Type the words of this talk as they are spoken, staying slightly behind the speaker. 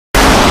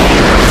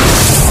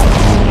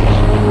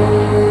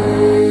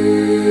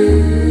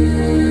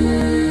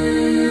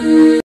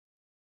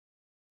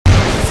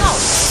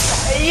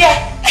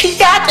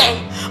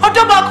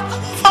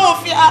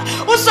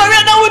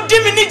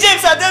Mini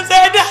James and them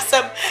say that's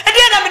him. And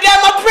then I'm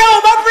my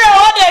prayer,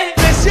 all day.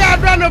 They see I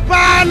run a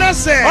pan, I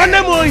say. On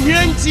the more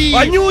hinty.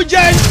 On you,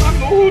 James.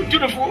 Who to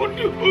the phone,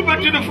 Uber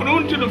to the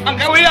phone, to the phone.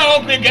 We are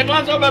all get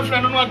one of my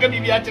friend and one can be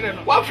the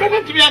general. What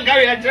friend to be a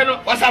Ghanaian general?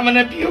 What's I'm an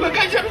appeal? We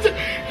can't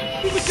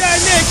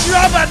make you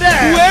over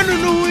there. When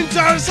you in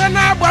Johnson,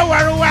 I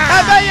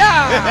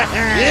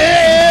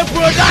yeah,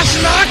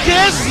 production,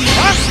 Casey.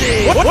 I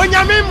see. When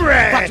you're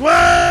memory. But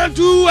 1,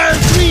 2, and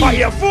 3. For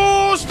your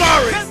full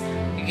story.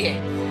 Yeah,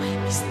 my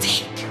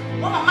mistake.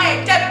 One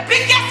of the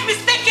biggest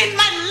mistake in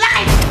my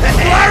life.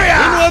 Warrior,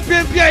 you know,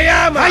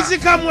 Pimpia,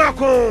 Isaac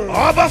Amwako,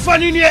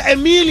 Obafanini,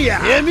 Emilia,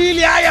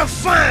 I am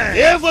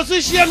fine.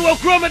 Position will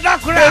chrome at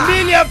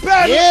Emilia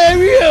Pen, yeah,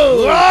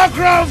 real,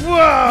 Rockcroft,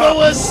 but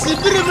was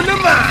sitting in the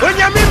man. When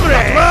you're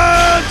memory,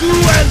 1, 2,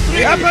 and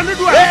 3, I'm going to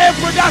do a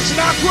production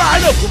of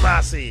Kumawood,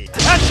 Kumasi.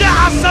 And she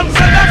has some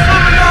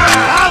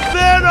I've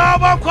been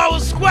over Cow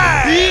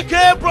Square, BK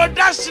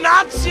production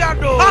at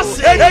Seattle. I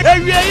say,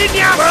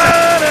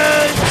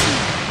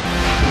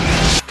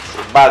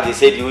 Bag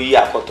said you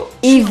hear photo.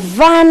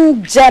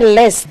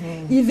 Evangelist.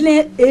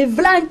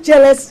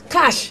 Evangelist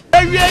cash.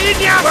 AKA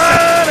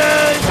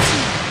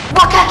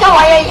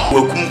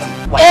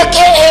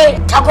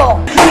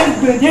Tago.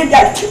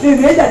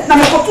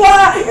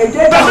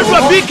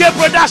 BK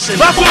production.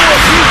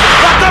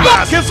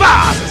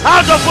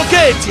 Out of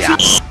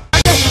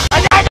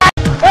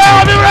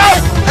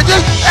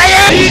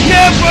BK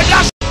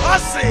production.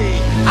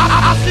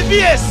 I see be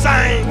a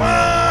sign.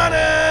 1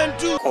 and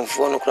 2.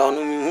 Conform crown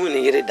who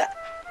needed that.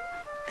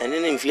 And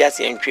then in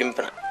Fiasi and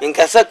Chimpra. In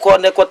Casa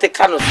Corner, Cote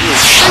Cano.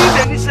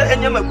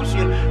 And your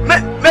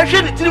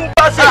mention it in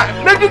Passa.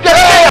 Maybe I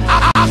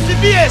see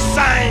be a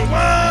sign.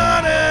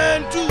 1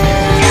 and 2.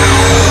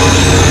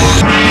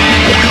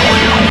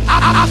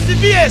 I see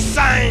be a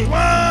sign.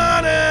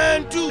 1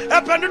 and 2.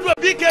 Upon the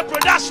BK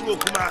production of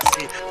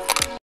Kumasi.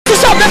 To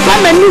stop the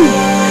family.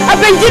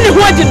 I've been doing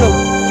what you know.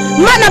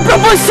 Man, I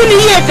propose to me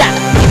that.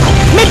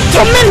 Make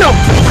Tomino.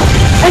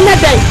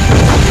 Another.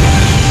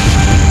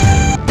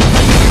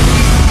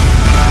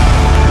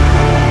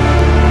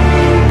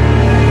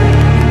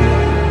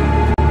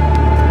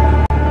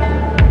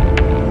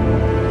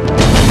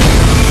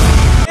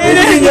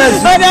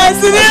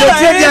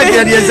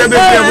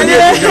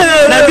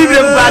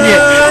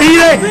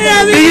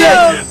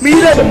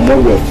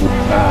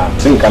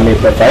 Think I may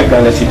prefer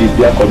Ghana City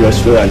be a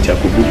cholesterol and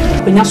Chakubu.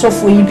 When you're so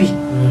free,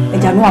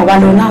 and you know I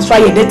want to know why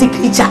you're a dirty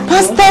creature.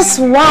 Pastor's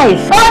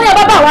wife. Oh, yeah,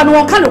 Baba,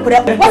 one can't look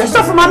at it. What's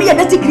so from mommy a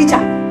dirty creature?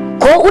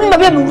 Go, wouldn't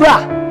be a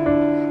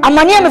I'm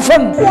a name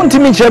from one to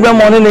meet every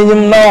morning and you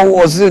know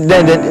was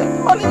dead.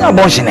 Money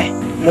abortion.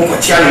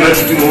 Mokotiano not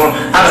to do more.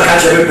 I'll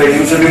catch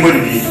everybody to the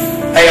money.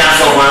 Hey, I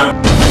saw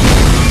one.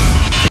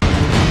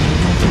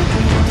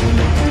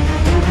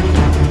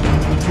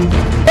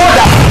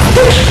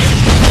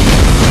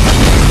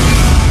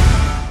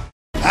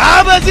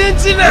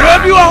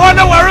 Robi wa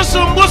hona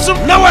warusum busum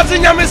na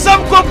wazinyame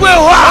sam kokwe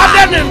ho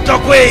adan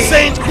ntokwe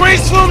Saint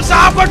Chris Films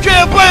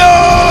akwatwe boyo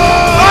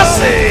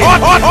ase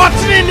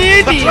hotni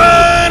ni di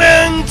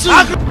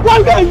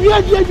wanga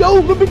yeye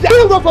yo go bi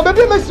go for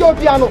baby mesi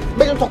obiano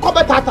me to ko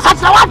betata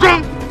asa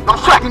wadwen no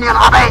so ni na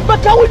abai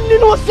but ka wonni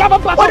no sia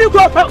baba woni go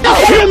na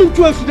me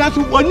to asu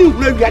so woni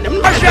hura wi adam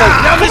na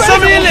me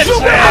sam ile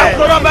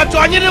ko ba to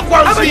anyi ni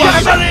kwansu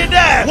ya sare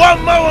de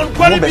one ma won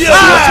kwali bi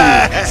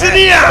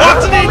sinia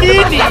hotni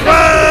ni di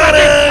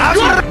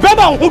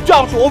Baba who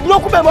jumps or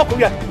block them up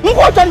here. Who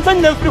got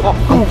anything else?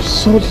 I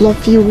so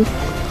love you.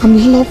 I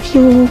love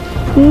you.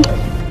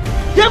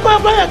 Yeah, my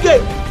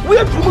again. We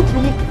are through.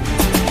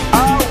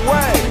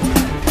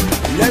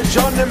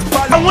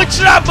 I want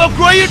you to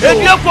grow you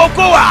in your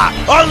cocoa.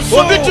 On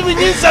so between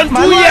years and 2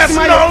 years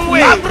long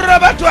way.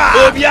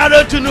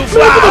 Obiano to no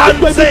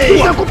far. Say,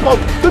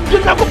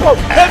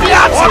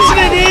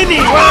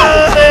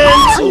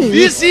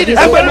 you see the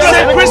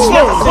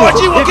Christmas.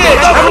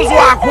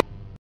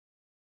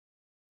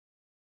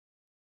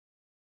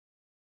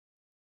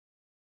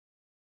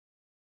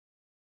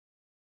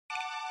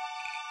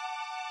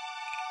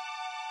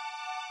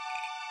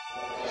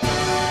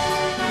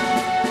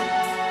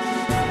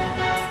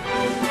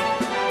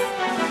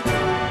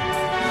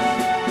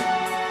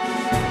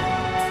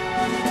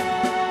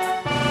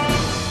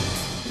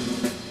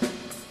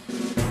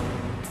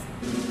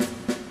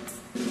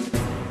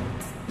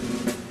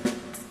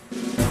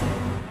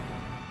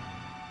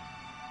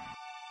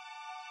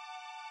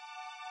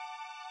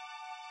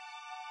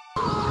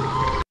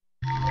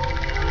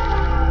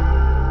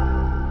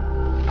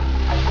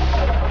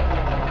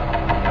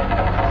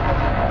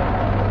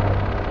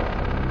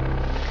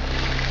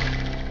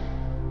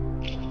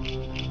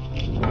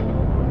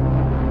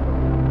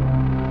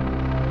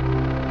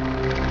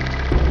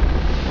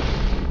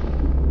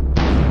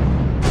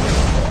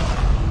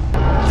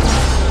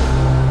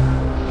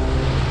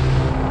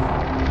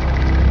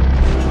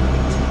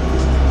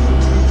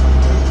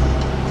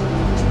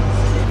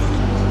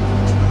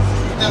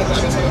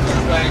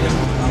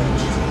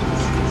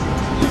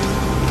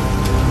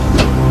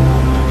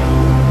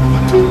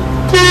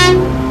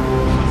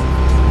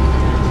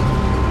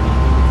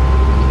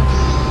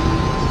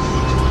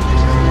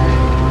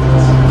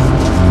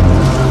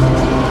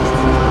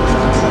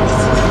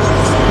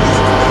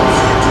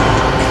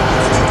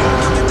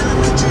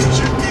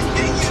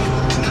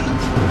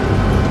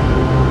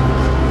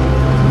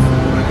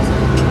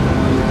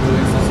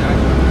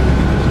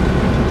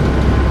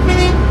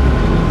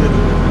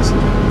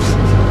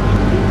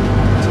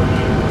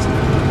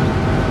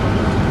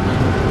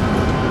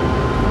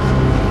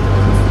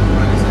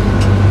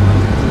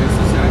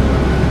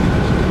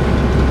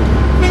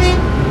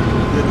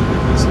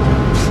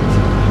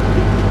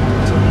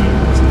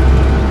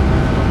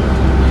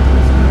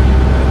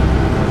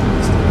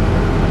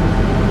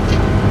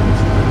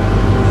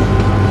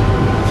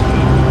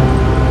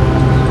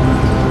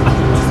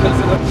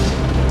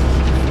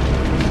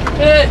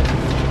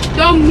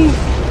 Don't move.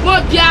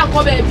 What Pia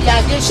come baby?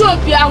 They show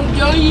Pia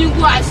you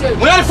go I say.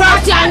 Well,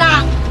 fast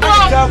now.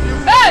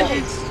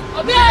 Hey.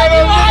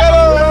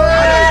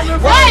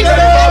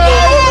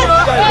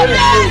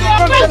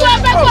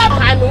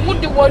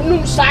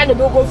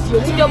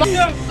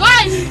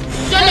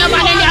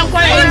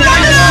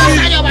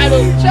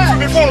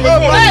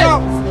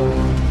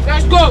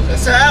 Let's go.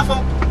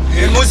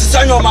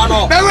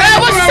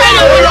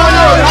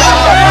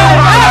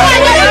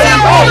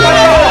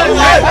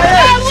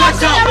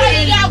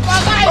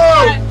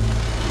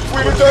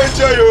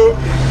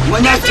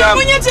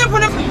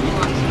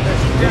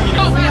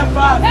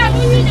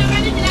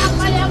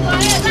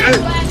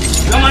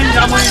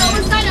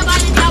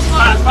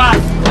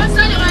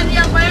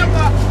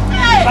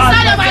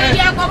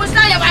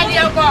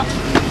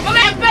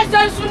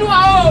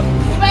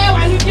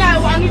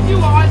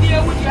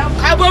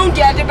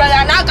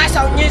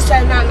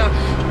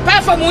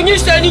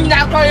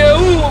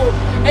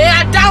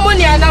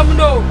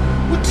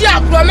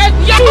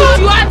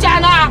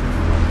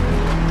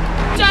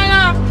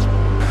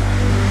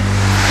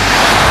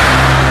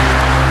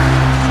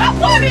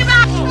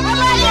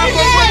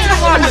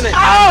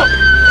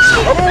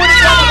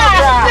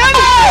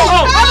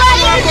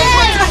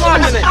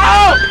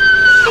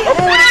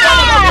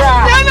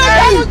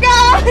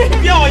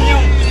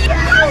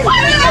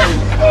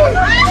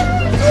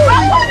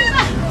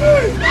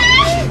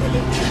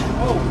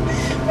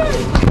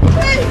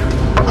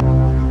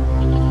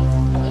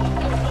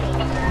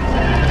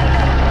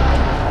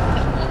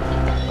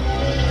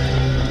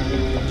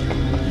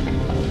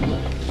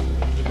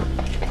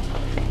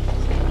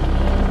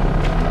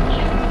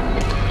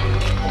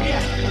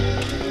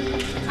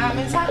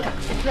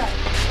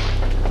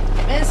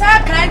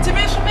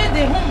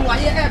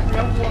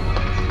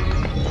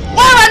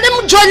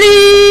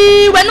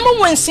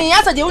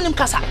 As the only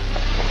casa.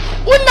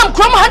 Unam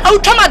Cromhan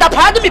Outama da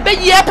Pardon me by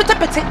ye pete.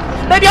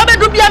 Baby, I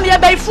better be a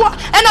bay four,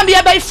 and I'm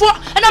a bay four,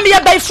 and I'm a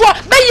bay four.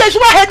 Bay yes,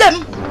 why had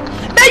them?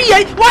 Bay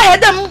ye, why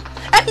had them?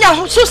 And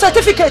now so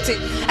certificate.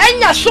 And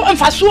ya so and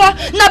fasua,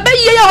 na bay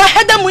ye or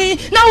had them we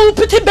now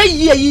put a bay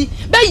ye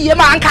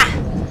manka.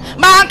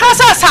 Manka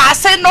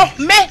say no,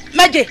 me,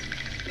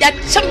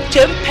 yet some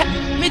jump,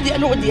 me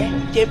no dear,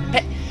 jump.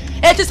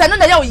 It is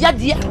another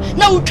yadia.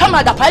 No come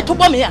at the pie to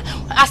bomb here.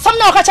 As some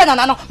no catch no,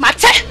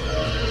 Mate.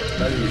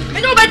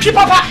 Me no battery,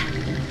 Papa.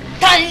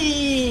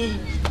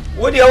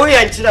 What do you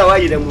want to know? Why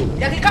you don't move?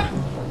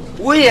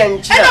 We and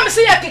I'm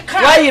saying,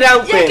 why you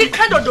don't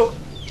do?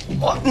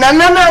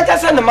 Nana,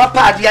 that's on my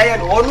party. I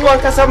had one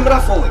Cassandra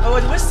forward. I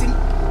was listening.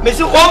 Miss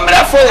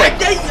Ombra forward.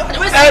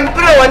 I'm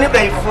pro on the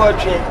bay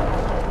fortune.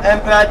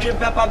 And Patrick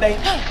Papa Bay.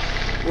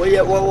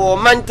 We were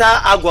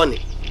Manta Agony.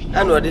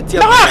 I know the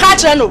tear.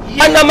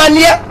 And the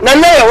mania,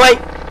 Nana, away.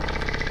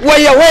 Where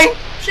you away?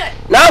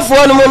 Now for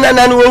one woman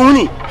and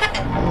Wuni.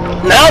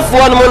 Now for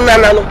one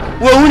woman and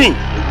Wuni.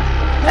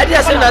 I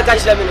just said I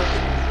catch them.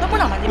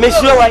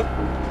 Monsieur White.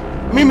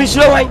 Miss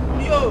White.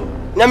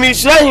 Now,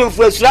 Miss Ryan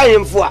for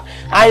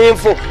I am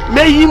for.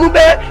 May you be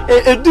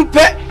a dupe,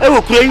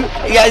 a cream,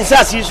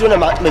 Yansas, you soon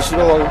about Miss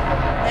Rowan.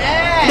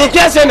 The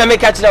person I may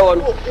catch that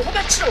one.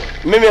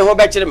 Mimi, who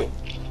betcha me.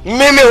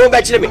 Mimi, who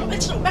betcha me.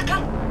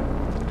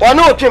 Or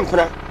no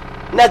Chimpra.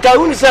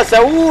 Nataun says,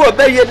 who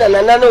obey it and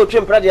another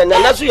Chimpra and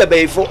another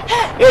bay for.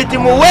 It's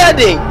my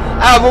wedding.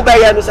 I will buy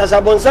us as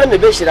a bon son, the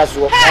bishop as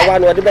well. I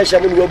want to the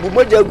bishop in your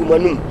Bumoja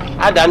Gumanu.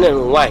 I done it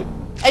wine.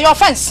 Your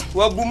offense.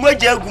 Well,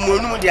 Bumoja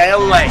Gumanu, the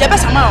young wine. The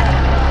best amount.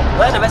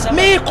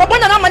 Me,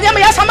 Cobana,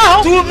 Madame,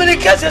 somehow. 2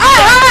 minutes.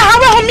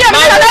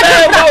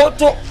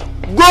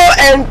 Go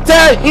and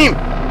tell him.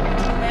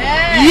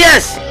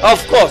 Yes,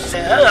 of course.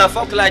 I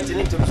fuck light in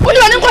it. What do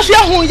you want to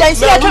who you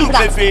see?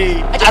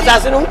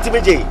 Assassin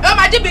ultimate.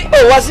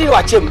 Oh, was he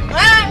watching?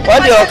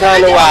 What do you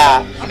kind of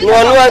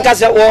no one can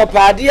say, oh,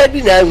 party, I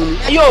didn't know.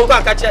 You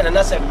can't catch it and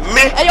I said,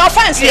 me, your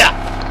fancy.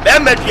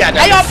 Then,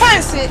 your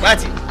fancy.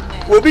 What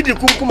will be the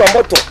Kukuma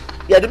motto?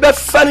 You had the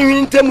best funny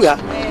in Temua.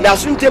 Now,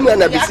 soon Temua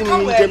and I'll be singing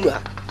in Temua.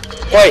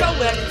 Oi,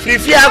 free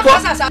fear.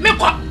 What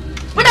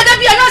did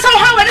be another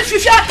somehow when it's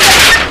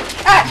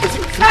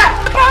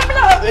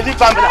Any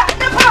family.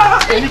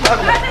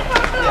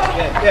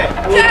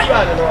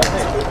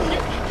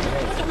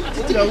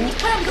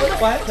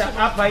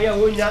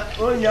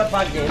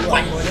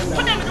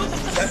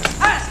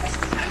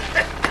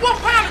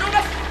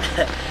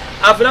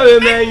 After we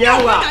may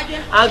yawa,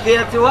 I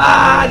get to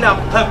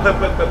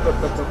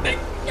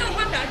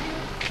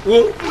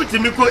put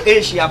me go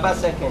Asia by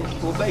second.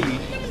 Obey.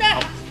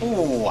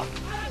 Oh,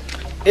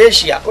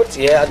 Asia, what's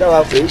here? I don't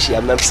have Asia,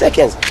 I'm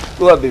seconds.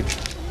 Go a bit.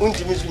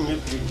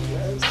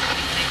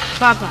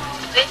 Papa.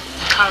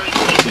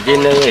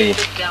 Generally,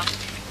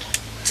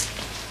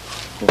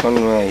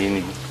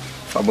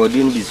 for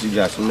body in this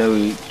just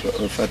no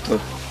factor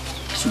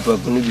super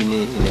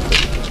convenient in it.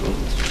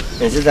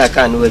 And says I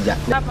can't wait. I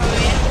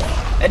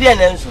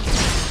didn't answer.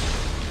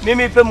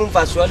 Mimi Pemu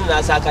for swallowing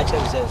as I catch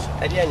himself.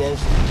 I didn't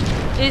answer.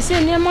 It's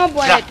in your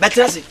mobile.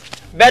 Better see.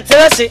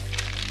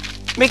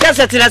 Because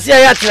I tell us, I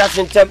have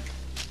to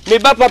me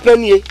Papa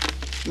Penny.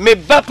 me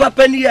ba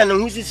papa ni ya na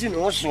hu sisi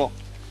no so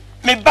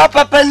me ba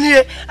papa ni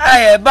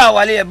aye ba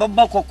wale e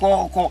baba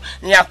kokoko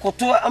ya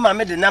koto ama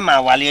me de na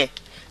ma wale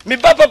me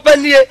ba papa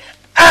ni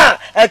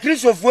a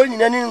Christopher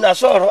nyina ni na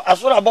asoro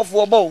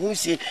abofo ba hu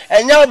sie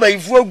enya ba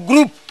ifu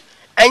group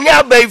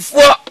enya ba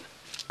ifu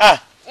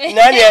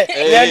na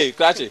ne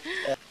Gratis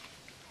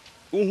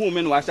uhu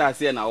me no wa sha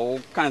se na wo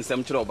kan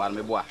sem kire oba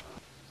me boa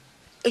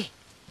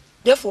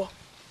therefore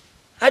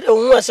ade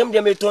hu asem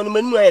de me ton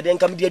manu aye den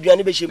kam de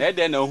aduane be hye na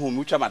de na hu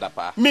mu twa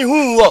madapa me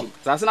hu wo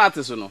sase na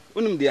ate so no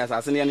unum dia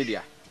sase ne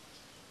dia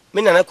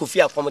me nana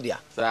kofi akom dia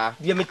sa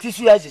de me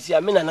tisu asisi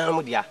me nana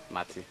mo dia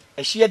mate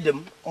ehye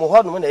dem mo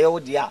ho no na ye wo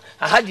dia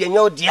aha de nye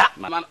wo dia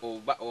man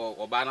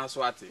oba na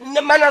so ate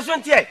ne mana so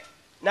ntie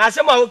na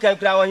asem a wo kan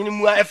kra wo hini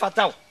mu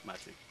efataw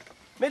mate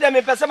me de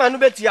me pese ma no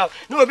betia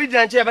no obi di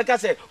anche be ka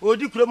se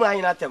odi krom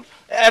ahin atem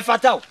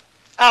efataw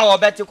a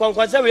obeti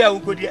konkon se we a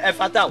ukodi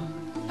efataw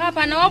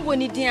Papa na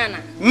waboni diana.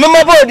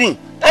 Mama bodi.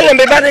 Ele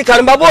me bade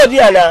kan babodi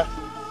ana.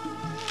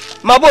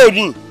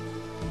 Mabodi.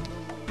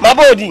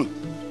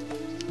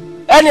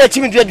 Ani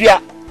atimi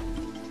dua.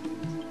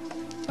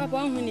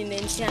 Papa huni na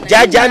ntia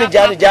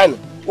na. Jani.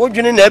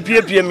 Odwene na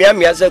apiepie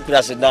mia se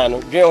kurase dan no.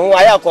 Dwen ho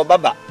aya ko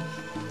baba.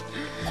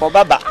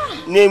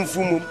 Na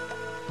mfumu.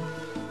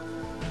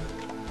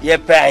 Ye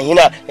pa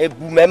hina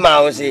ebu mema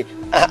ho se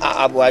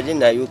abuaje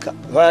na yoka.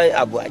 Hwan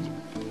abuaje.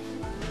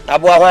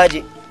 Abua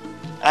hwaje.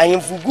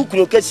 Ahimfu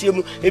gukuro kese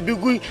mu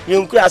ebigu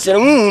yenkura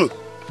asere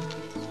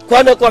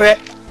ko na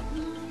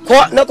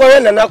kohwe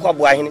na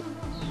kwabo ahene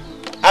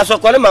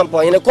asokore mampo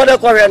ahene ko na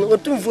kohwe no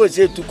otumfu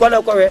osetu ko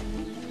na kohwe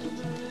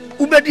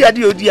ubedi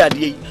ade odi ade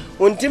yi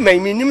onti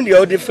manmi nim de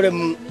odi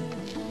frem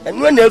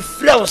enu na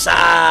afra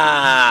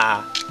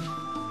osa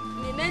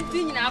ni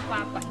nanti nyina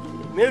papa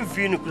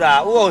memfi ni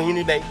kura wo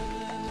ohini bɛn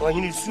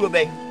ohini suo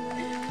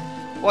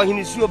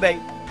bɛn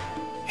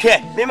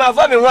hwe me ma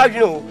fa me ho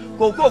adwene o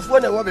kokofo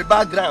na wo be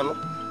background no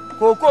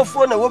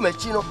kokofo na wo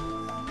machi no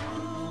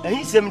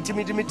ehi sem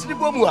timidimi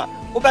tiribo mu a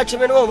wo ba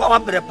cheme no wa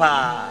bre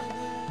pa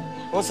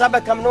on sa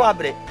ba kam no wa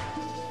bre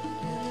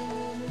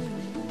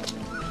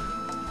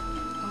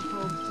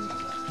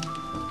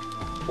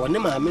woni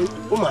maame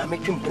o maame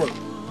twimpra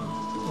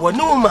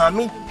woni o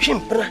maame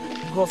twimpra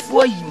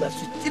gofo yi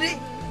masutire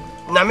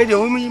na me de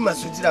wo yi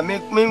masutire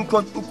me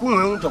nko ku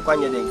hu to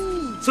kwanye den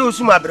se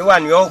osuma bre wa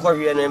ne yo ko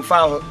hwe ne mfa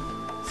ho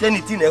se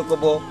ni ti na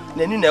ekobo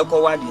na ni na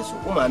ekowa de so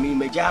o maame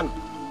imagya no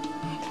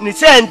ni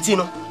se nti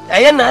no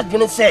aye na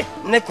adwene se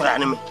ne kura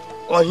ne me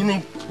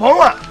ohini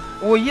pon a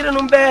o yire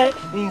no be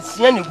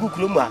nsia ne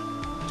gukuro mu a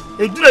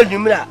edura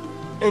nwumira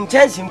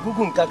intention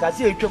kuku nkaka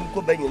se etwam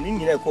ko banya ni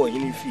nyina ko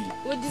ohini fi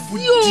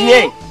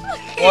odie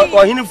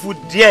ohini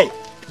fudie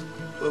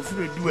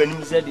ofure du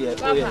anim se de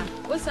papa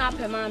o sa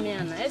pe maame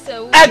ana ese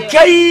wo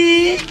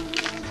akai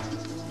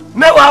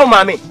mewa o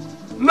maame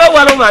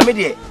no maame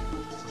de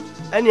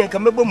ani nka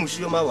mebo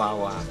musuo ma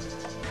wawa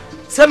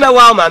se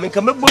mewa o maame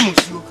nka mebo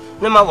musuo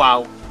na ma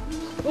wawo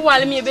wo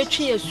wale me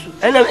betwe yesu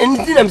ana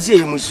enti na mse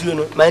musuo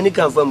no ma ni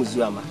kan fa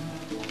musuo ama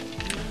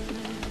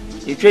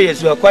etwe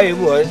yesu akwa ye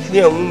mu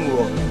ne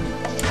onwu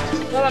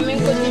baba me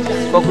nko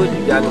diga koko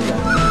diga no ga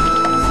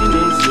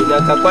si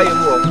na ka kwa ye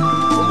mu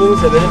obo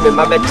se bene me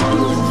ma beti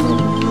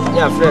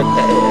ya fred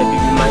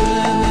bibi mai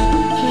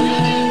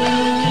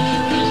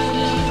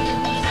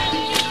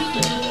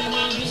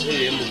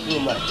se mu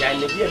kuma ja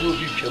ne bia do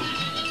bi twam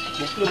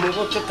mu kuma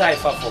mo to kai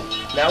fa fo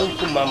na wo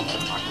kuma mo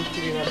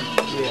akutiri na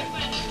ya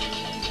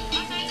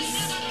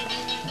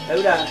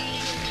Eura.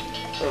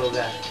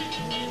 Oga.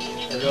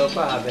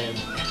 Europa ben.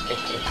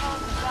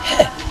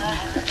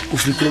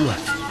 Ufikuma.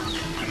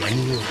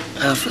 Mani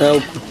afra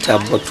ukuta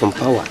bottom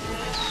power.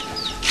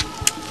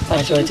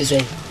 Acho what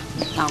say?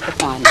 Na ko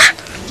pan.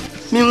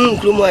 Mi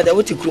nkruma da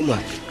woti kruma.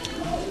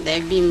 Da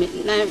bi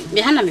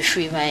me hana me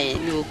hwe ba e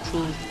yo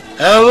kru.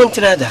 Ah won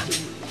tinada.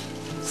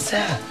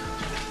 Sa.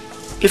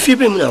 Ifi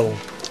be mu na wo.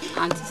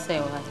 Anti say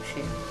wa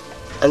hwe.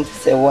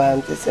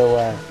 Anti say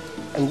wa.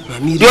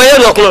 Mami. Do ye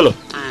do kono no.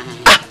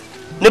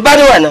 Ne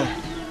bari wana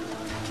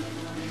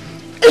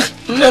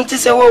nanti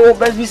se wo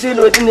ba bi se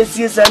no tin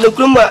sie sa no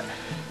kruma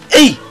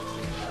e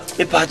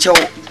pa cha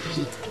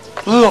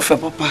wo fe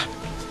papa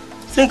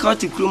sen ka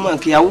ti kruma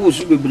ke ya wo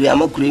su bebre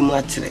amakure mu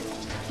atere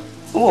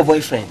wo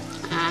boyfriend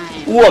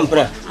wo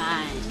mpra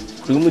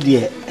krumu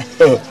de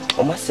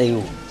o ma se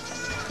yo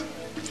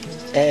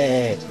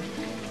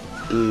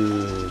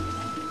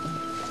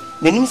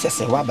menim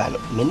se wa ba no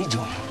mani jo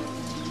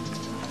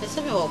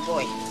se be wo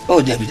boy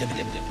oh debi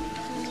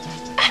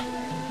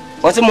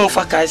What's a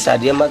monfa kaisa,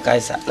 dear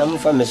Macaisa,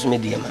 Namufa Messume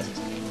dear man.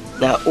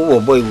 Now, oh,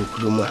 boy, will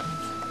Kruma.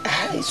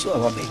 I saw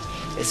a baby,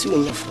 a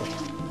soon your phone.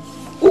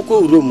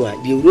 Oko Roma,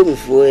 the room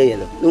for a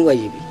no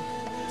way be.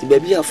 The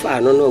baby of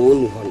far, no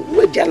only one.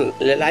 We're done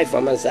the life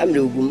of my son,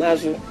 who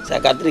master,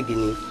 psychiatric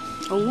in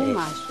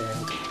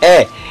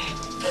it.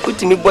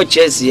 Put me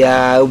watches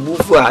ya,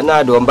 Buffo,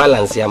 another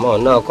balance, ya more,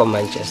 no come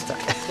Manchester.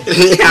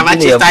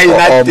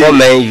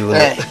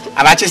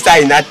 Manchester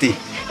United.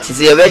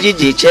 Si a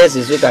veggie chess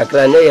is with a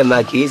clan, no,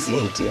 my case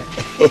in here.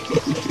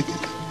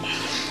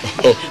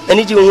 And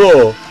it you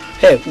know,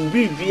 Hey,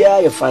 be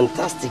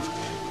fantastic.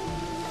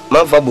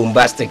 Man for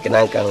bombastic and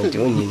I can't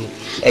do it.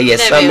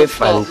 Yes, I'm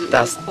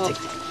fantastic.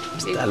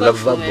 I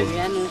love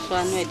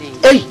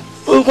hey,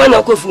 when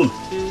I go from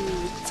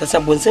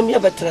Sasabon, send me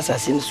about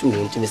Trassassin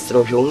soon to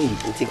Mr. Young.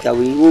 You think I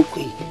will walk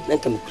away,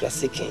 and come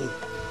classic.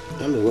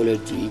 I'm a water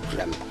to eat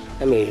cram.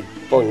 I'm a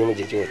born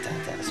immediate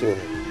tata. So,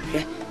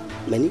 yeah,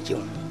 many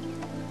John.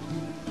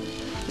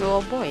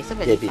 No boy, so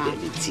baby,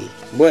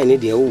 boy, need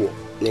the old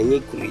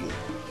Nanny Queen.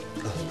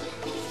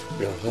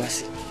 No,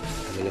 what's it?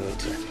 I'm a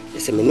minute.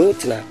 It's a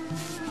minute now.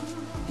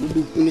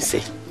 Me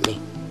say me.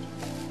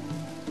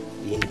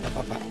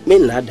 Papa, me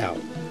not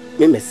down.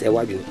 Me say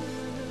what you.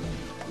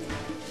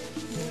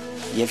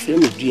 Your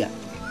friend me dear.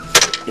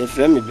 Your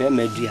friend me bear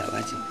me dear.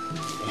 What?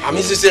 I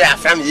mean to say I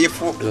friend me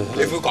fool.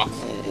 If you go.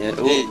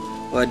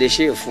 Or the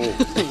share fool.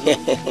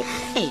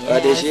 Or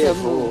the share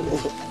fool.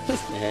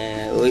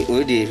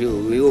 We did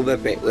we over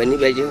when you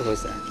be your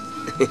house.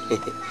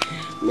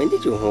 Many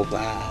to hope.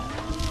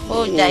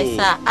 Oh,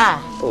 Jaisa.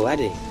 Ah. Oh, what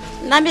day?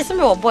 Na me se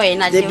me o boy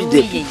na je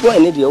wi. Boy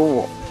ni de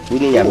wo. We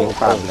ni ya me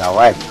kwa na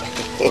wife.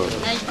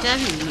 Na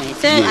jami me.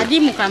 Se adi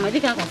mu kwa me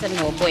kan se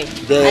me o boy.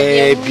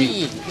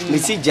 Debi. Me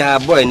si ja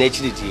boy na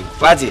chiriti.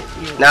 Party.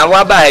 Na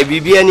wa ba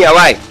bibi ani a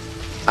wife.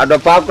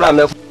 Adopa kura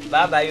me.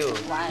 Bye bye yo.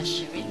 Wa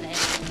shiri na.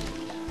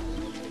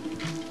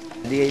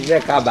 De je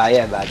ka ba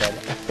ye ba da.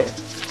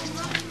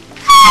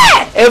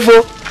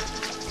 Efo.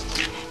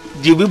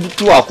 Di bi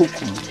butu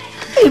akuku.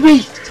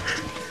 Ebi.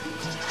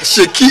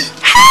 Sheki.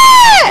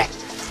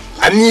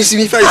 I mean, see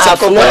me find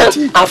some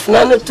party.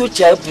 Afnano to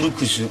chai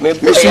purukusu. Me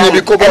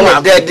be kobo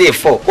wa dead day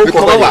for.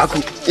 Kobo wa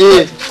ku.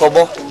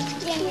 Kobo.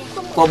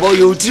 Kobo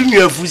you dream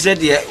you fu said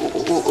there.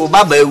 O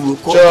baba ewu.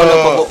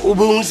 Kobo.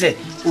 Obo say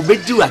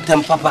obedi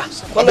atam papa.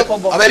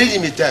 Kobo. Aberi di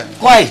meter.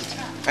 Why?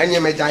 Anye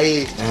me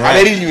jai.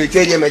 Aberi di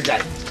meter anye me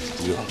jai.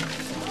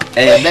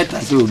 Let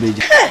us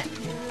obeja.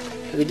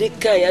 We dey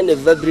kan ya na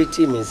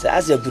vibrate me say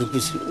as a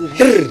purukusu.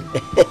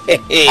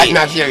 I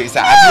na fear is I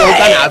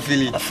don't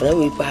feel it. Afra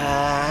we pa.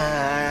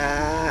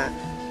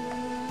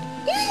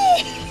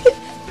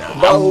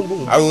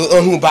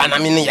 Ahu ba na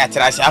me ya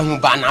trase ahu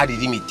ba na de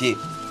limite.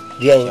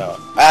 Dia.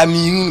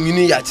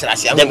 Mi ya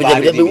trase ahu ba.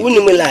 Dabi wuni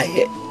me la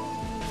he.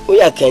 O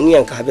ya kan ni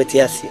anka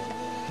beti ase.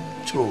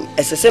 True.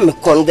 Esese me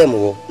condemn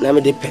wo na me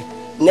de pe.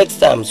 Next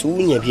time so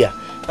wunya bia.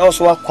 Na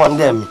so wa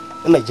condemn me.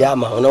 Na me ja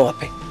ma ho na wa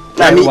pe.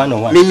 Na me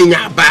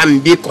nya ba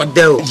mbi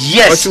kodel.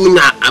 Yes. O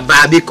nya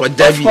aba bi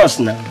kodel. Of course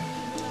na.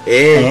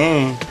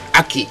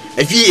 Aki,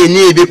 efi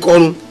eni ebe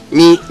kon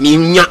mi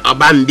nya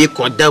aba mbi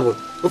kodel.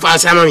 O fa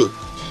sama mi.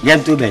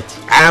 Gentle bet.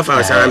 I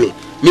fa sama mi.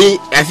 Mi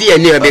efi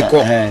eni ebe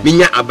kon mi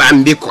nya aba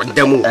mbi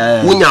kodel mu.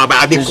 Wo nya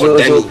aba bi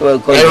kodel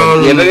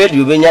mi. Ye be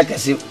du be nya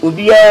kase.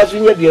 Obi a so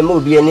nya bia ma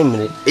obi ani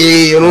mre.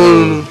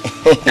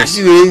 Na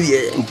si we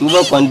wie. Ntu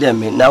ba condemn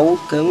me. Na wo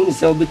kan hu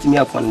se obetimi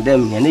a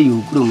condemn me na ye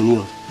okuro mu ni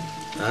o.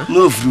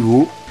 No free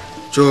ho.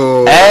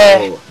 Cho.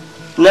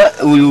 Na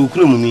wo ye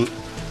okuro mu ni.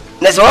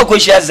 Na se wa ko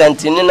Twi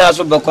Asante ni na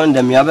so be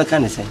condemn me abeka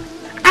ne se.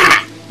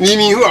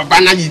 Mimi hu aba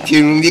na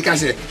yitenu bi ka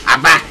se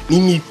aba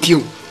mimi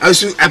piu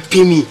asu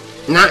apemi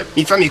na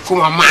mi fa mi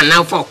kuma ma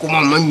na fa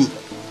kuma ma mi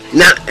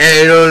na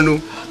no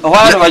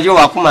wa na waje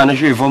wa kuma na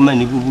hwe fo ma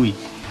ni bubu yi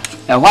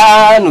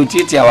wa no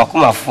titi a wa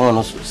kuma fo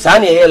no so sa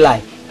na ye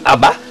lie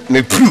aba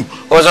me piu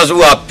o so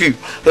wa piu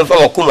fa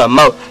wa kuma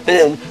ma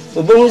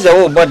obo ze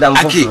wo bodam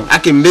fo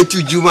aki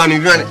metu juma ni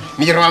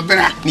mi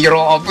robra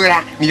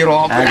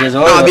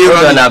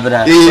na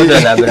bra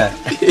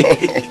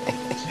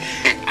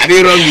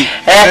Abi rogi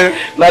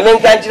ma men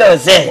kan chira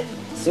se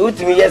so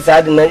utimi ye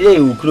sa de na ye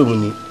ukuro mu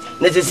ni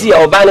na se si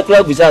oba ne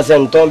kla busa se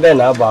nton be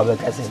na aba be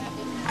ka se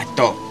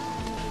ato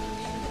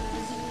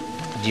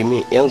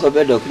Jimmy yan ko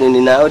be dokuni ni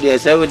na o de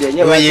se o de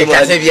nye ma se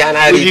ka se bia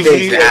na ri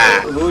te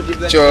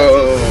cho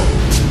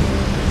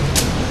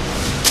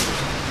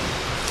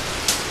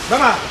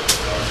Mama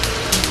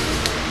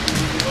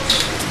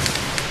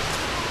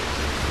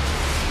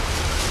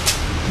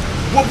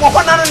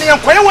wo na ni yan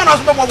ko yan wa na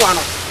so be bo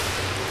ano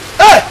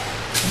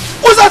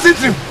What's that in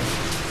him?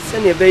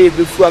 Send a baby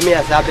before me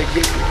as I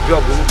begin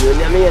job in you,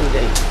 and me and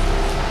day.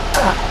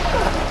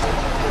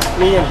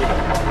 Me and day.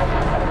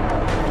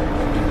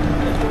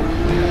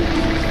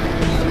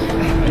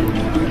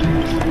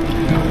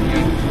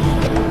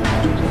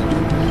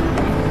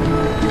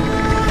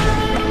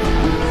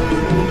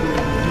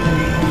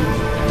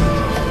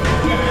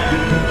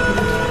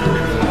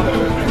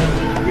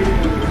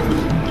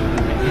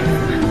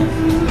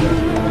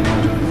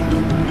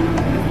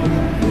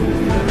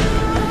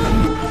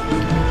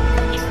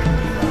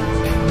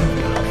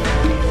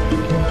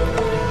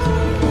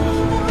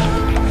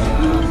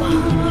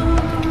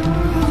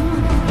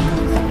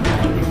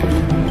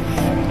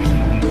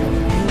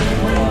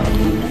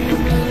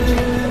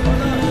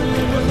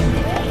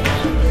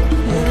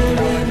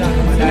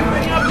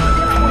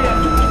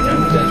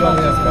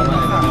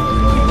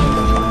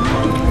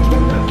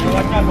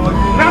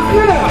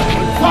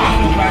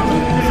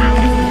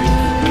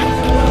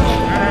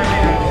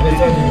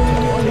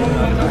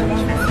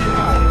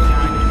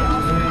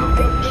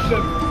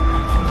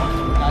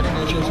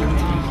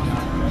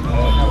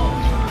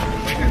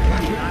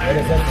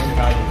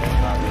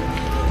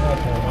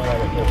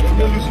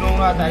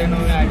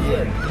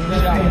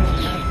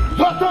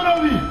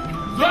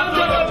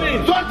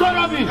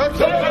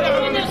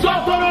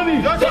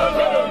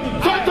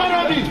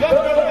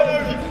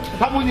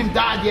 Someone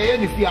died here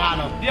in the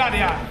piano.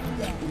 Yeah.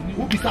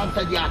 Who be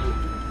something there?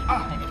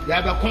 They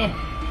have a come.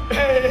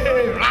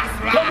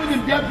 Someone in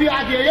there be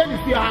here in the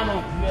piano.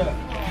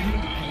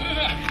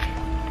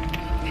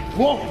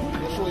 Go.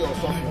 Show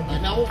yourself.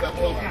 And now over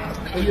come.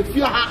 And you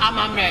feel how I'm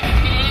a man.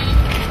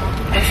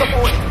 And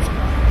support.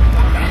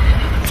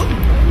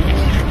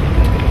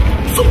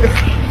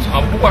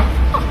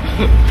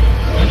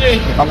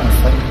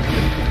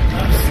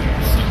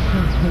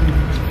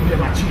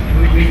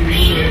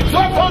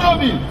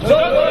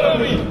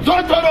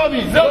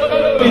 Zotonomi.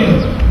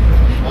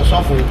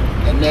 Osofo,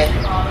 ene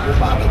o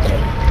ba betre.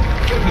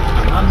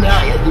 Amna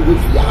ya di wo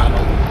fi ha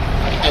no.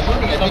 E bo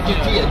ni e di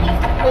ti e no.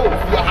 O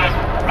fi ha.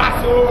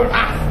 Raso.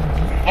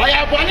 Oya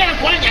boni en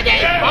ko nya de.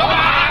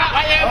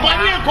 Oya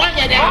boni en ko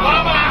nya de.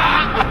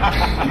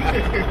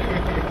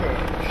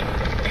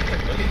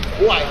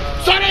 Why?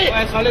 Sorry.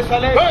 Sorry.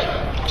 Hey.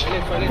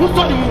 Who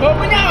told you? Oh,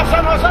 we now so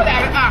no so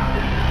there.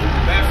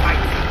 Let's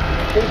fight.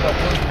 Let's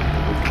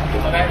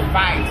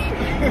fight.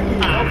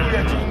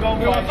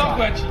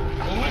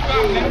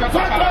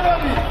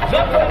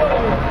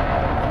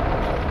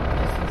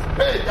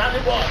 Hey, Danny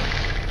boy.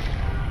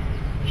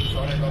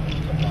 Sorry, no.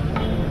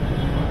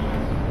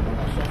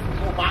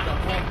 Go back up.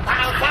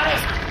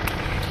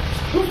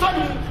 Who told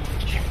you?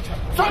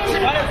 Sorry.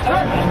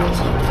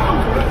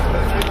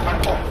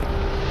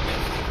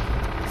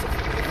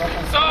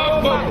 So,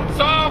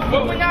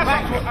 we now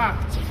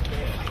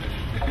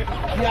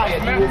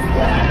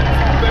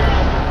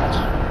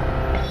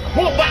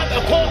who bought the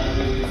call?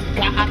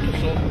 Got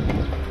Atuso.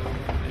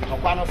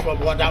 Kapano from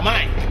what am I?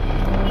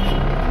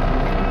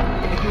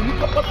 If you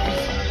look at the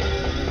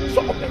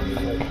some of them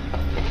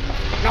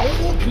now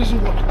who prison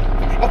work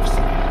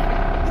officer.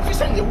 If you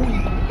send the woolly,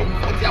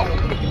 what they are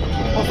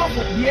also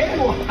for the air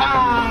or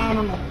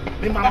no.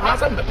 The man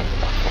has a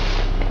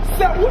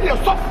say, who your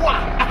software?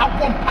 I have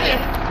one fire.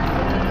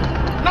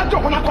 Not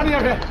joke on a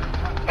corner.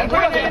 And the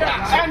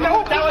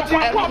whole town is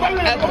and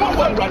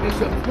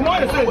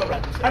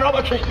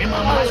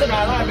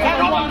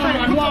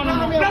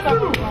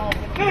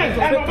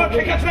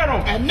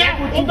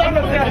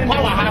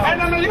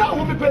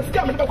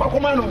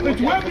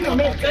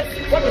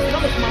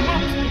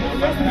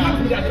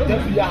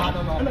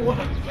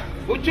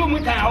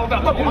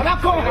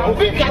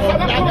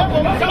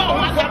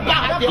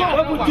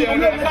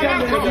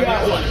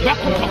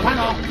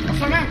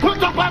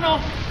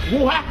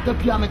who have the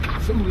piano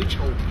castle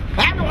ritual. I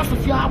don't want to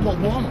see how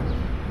one.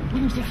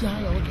 When you say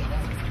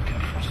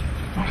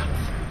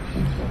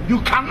you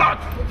cannot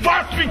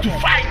force me to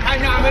fight. I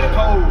know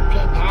America.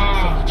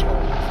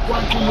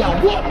 One thing you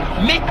want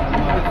make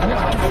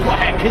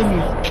why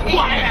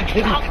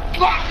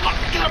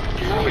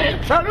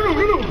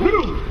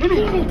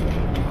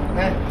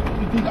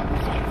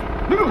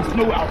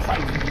no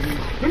outside.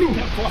 You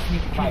can't force me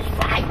to fight.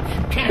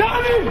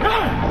 Danny!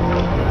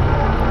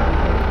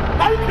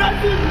 Are you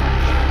crazy?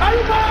 Are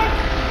you mad?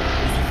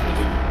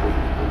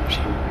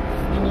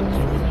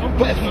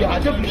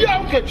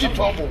 I'm get you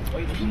trouble.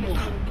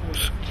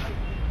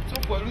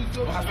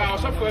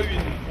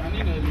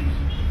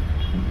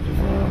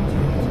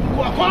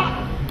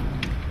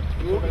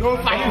 No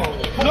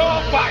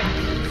fight.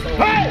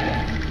 Hey!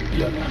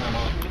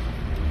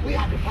 We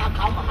have to pack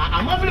out.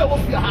 I'm not going to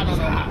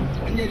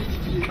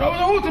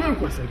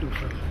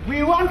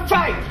we want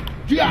fight.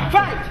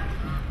 Fight.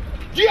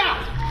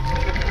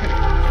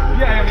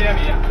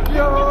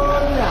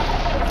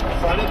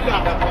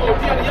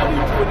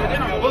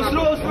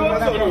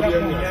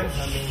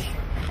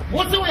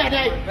 What's the way I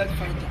die?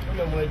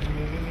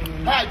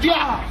 Hey,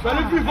 dear.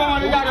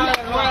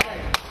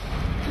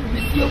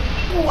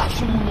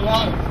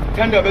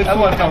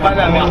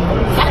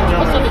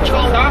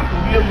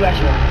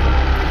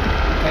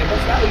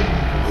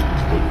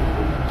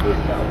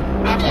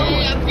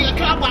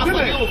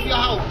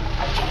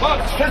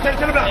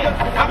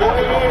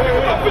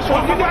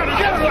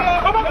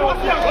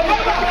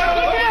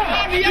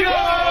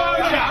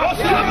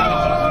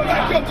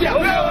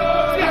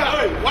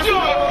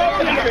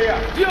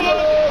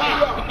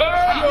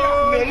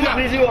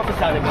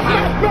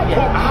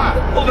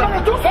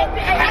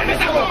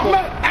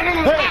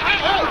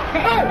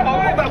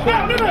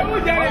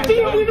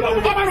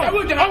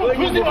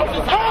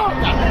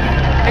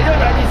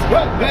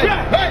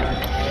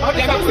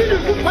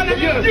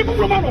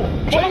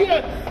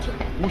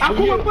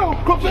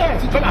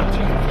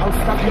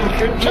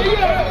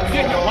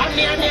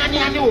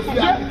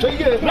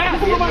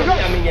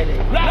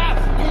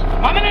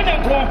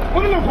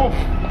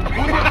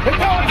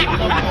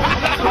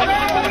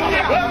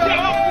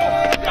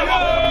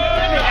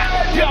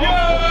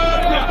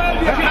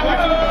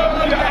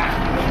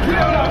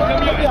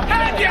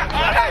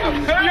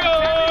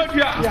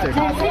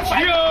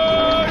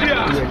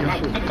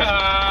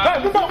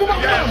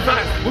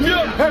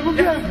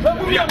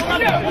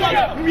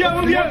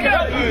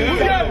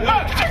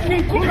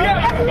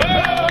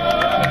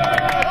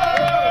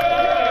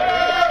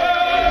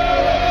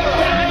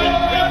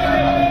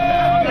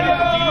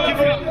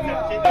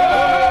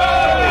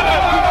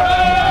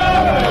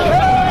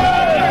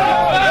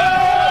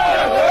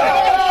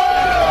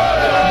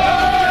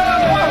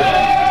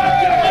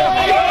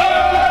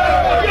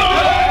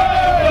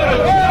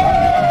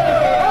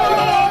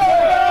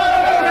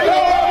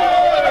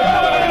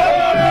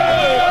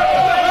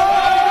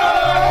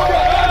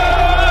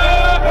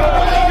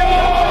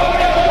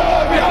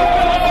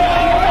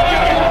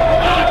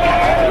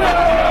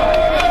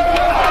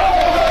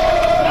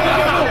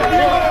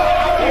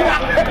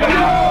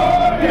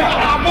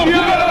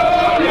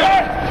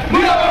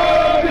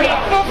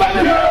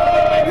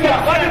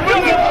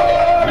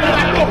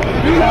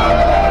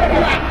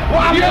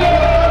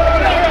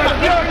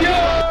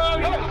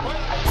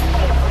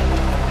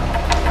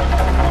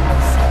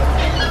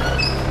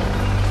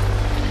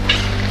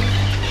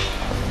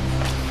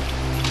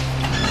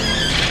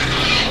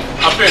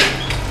 Ampin.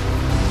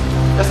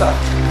 Yes, sir.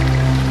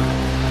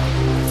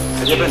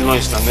 I never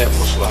noticed that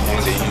also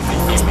among the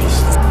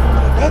inmates.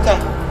 Data,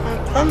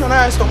 I'm not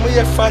nice for me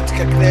a fat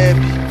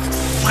craby.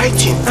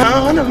 Fighting?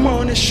 I'm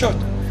on a shot.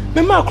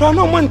 Mamma, crown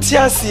no one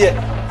tears here.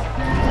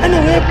 And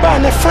we're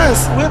ban a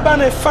fence, we're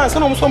ban a fence,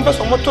 and I'm some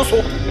person motor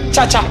so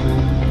cha.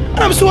 And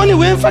I'm so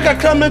anyway, if I can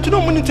climb to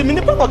no money to me,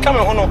 but come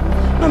on.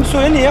 I'm so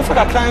any if I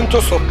can climb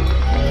to so.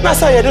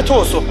 That's I had it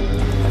also.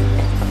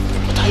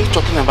 What are you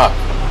talking about?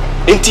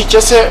 And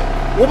teacher said,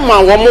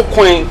 woman, one more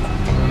coin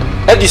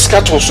at this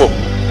cat also.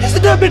 Yes,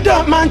 there be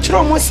that man,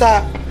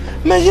 Tromosa.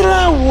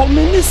 Majora,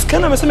 Miss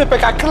Canama, some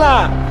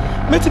pecacla.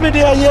 Met me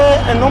there,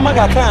 and no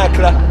maga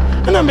crackla.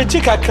 And I'm a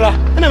chickacla,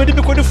 and I'm a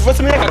difficult for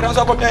some accounts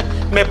of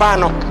me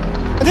pano.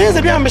 And there's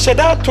a young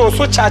Meshadato,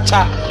 so cha.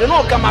 The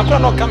no come, I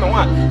cannot come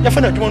one. You're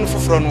finna doing for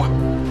front one.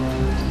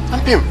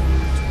 Ampim,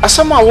 as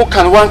someone who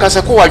can one as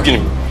a co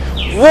again.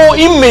 War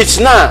inmates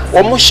now,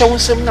 or more show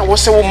some now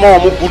was a more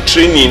good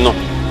training.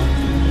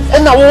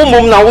 And a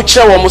woman now which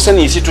I almost an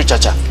easy to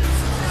chacha.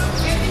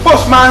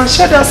 Postman,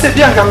 said I said,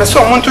 young, I'm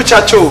someone to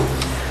chacho.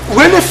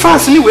 When they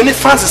fancy, when they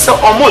fancy, so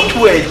or more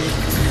to a.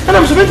 And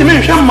I'm submitting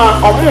me, Shama,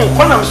 or more,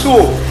 when I'm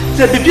so.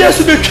 The BBS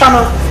to be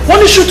channel.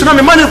 One shoot on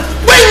the money.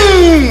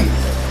 Bing!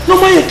 No,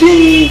 my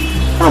dear.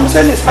 I'm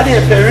sending study a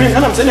ring,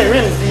 and I'm sending a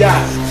ring, yeah.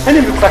 And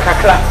then you crack a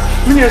crack.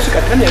 Millions of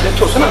Kenya, the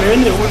toast, and I'm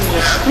in the wood.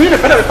 We need a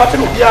better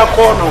pattern of your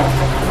corner.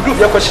 Do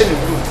your question.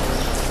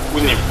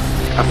 William,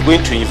 I'm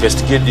going to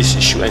investigate this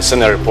issue and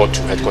send a report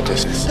to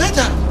headquarters.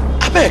 Later,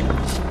 I beg.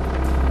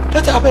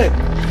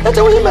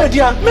 Later, we my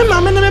dear. My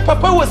mamma and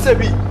papa was a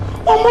bee.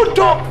 Oh, my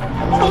dog.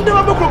 I'm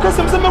never going to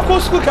some of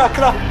course,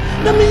 Kakra.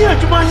 Let me hear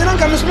to my young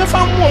Miss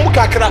Found more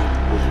Kakra.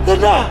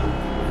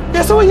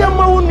 Yes, so young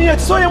man, me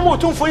at so young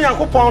motor for young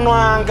Hopon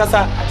and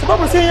Cassa. So,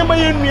 Papa say, my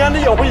young man,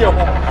 your way.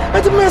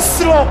 At the mess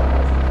slow.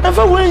 And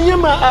for when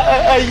you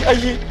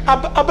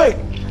I beg.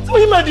 So,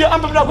 you my dear,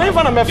 I'm going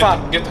for my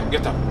father.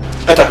 Get up.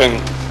 Let up and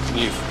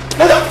leave.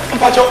 Let up,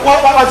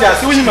 what was I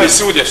see? You may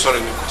see with your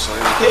sorry.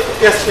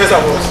 Yes, I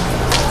was.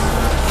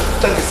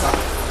 Thank you, sir.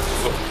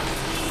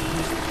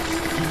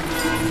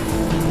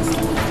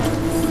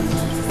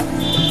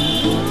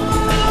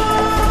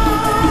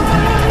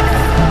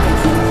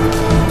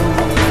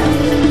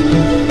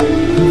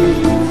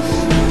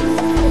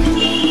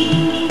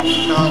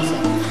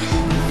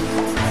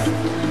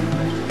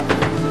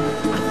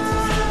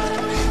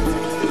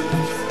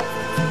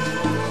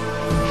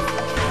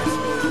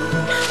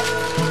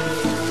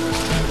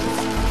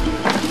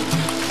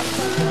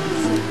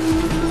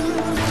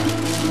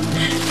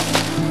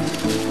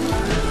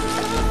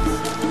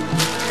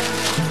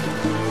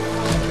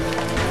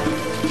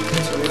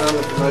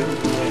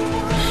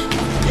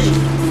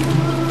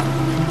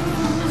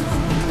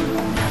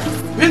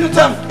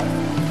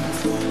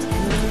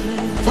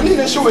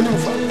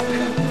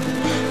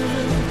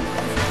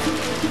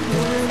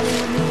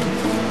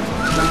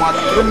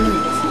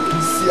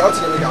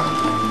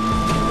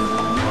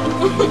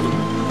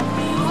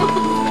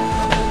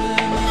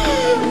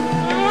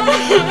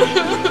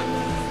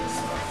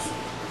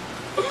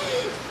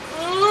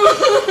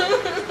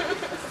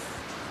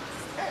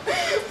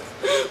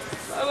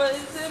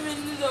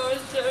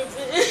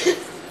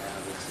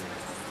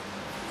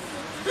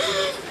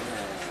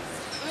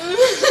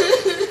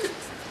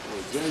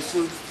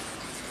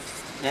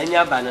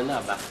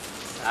 Banana,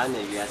 and a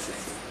yes.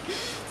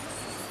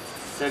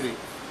 Sorry,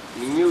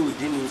 you knew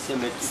didn't say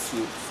me to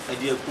a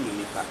dear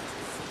Kumipa.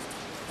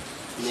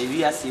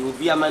 Maybe I see will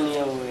be a man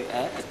here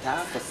a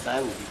tap for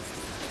sign with you.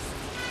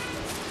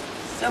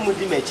 Some would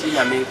be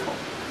machine maker.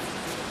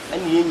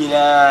 And you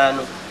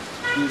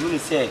will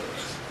say,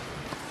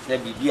 there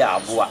be a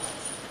boa.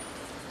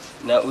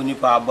 Now,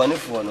 Unipa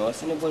Boniphone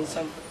was in a bon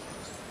some.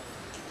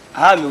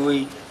 I'm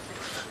away.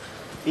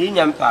 In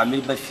Yampa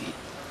made by feet.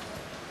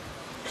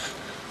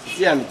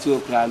 See, I'm too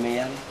clammy.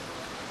 I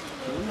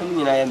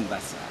mean, I am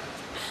Bassa.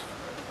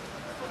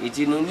 It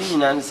is no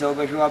need and so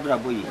over to Abra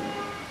Boy.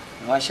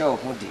 I shall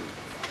hold him.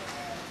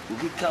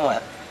 We come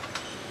up.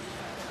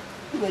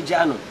 You are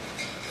Jano,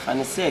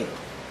 and say,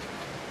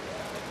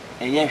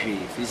 and yes,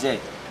 he said,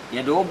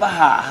 Yet over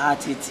her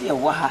heart, it's a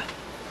waha.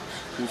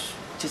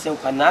 Just a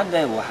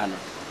Canada wahana.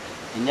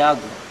 And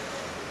Yago.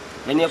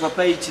 Then your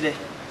papa each day.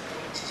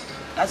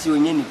 As you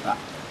Yenipa.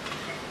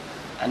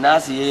 And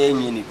as ye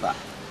Yenipa.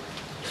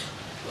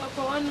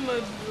 One my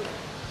blue.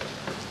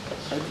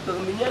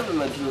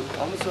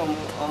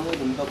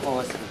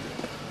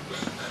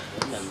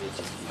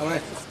 All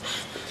right,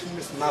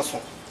 Miss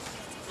Nassau.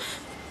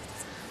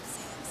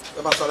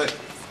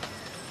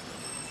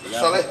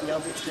 Sorry.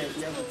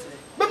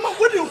 But my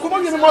wedding come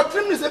on in more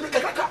 3 minutes every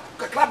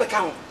club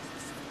account.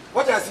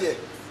 What I say?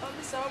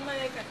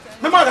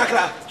 Mamma,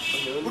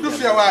 would you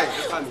feel why?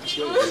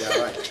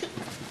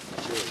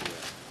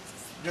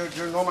 You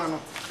know, man.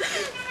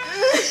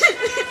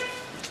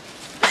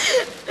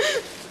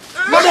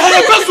 Mother,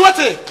 I best what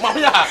it,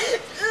 Maria.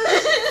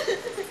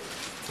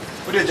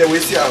 What did you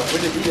see?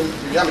 When you bring him,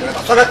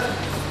 sorry.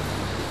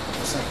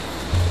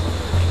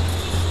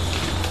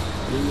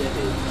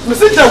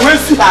 Mr.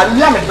 Wilson, I'm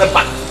yamming the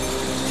back.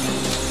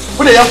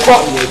 Who the young cop?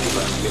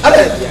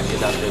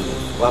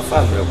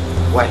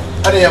 Why?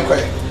 I didn't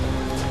quite.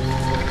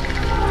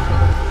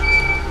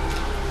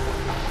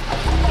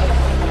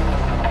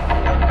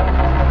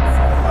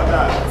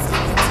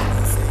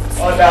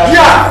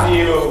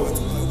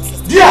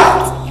 Dia!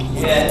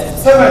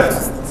 Yes. 7.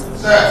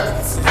 Sir.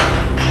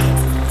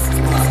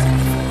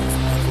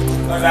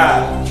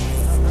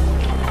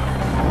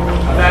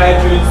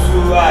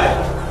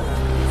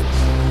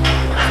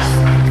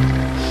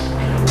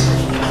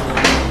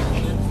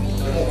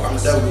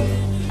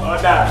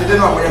 You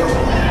didn't know where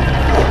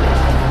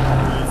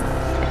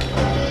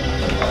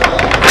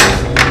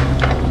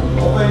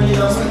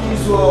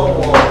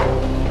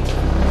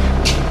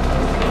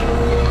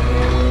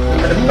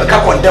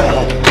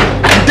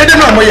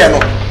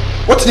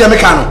what's the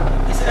Americano?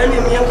 I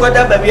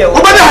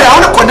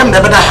want to condemn the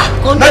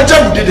Condemn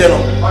jump did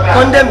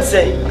condemn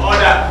say.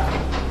 Order.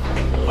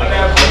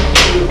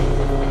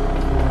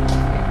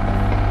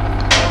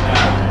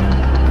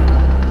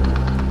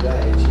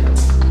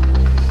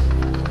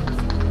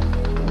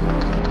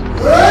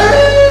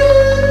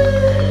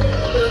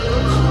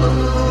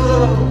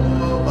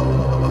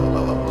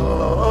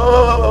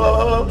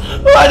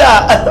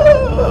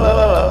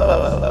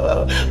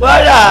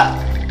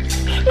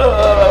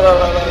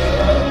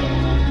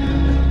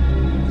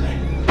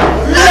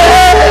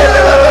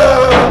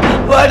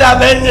 What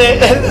happened?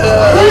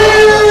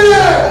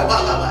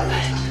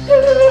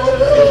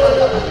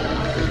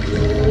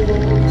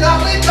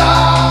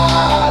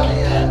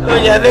 Oh,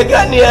 yeah, they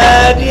can't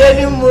hear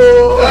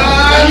anymore.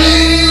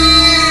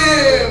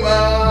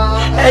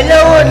 And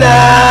you wanna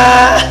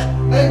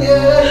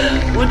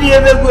would you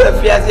ever go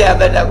if you have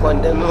better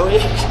condemn?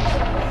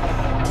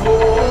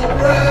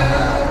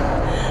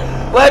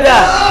 What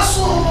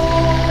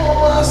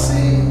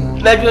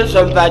let you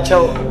some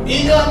battle.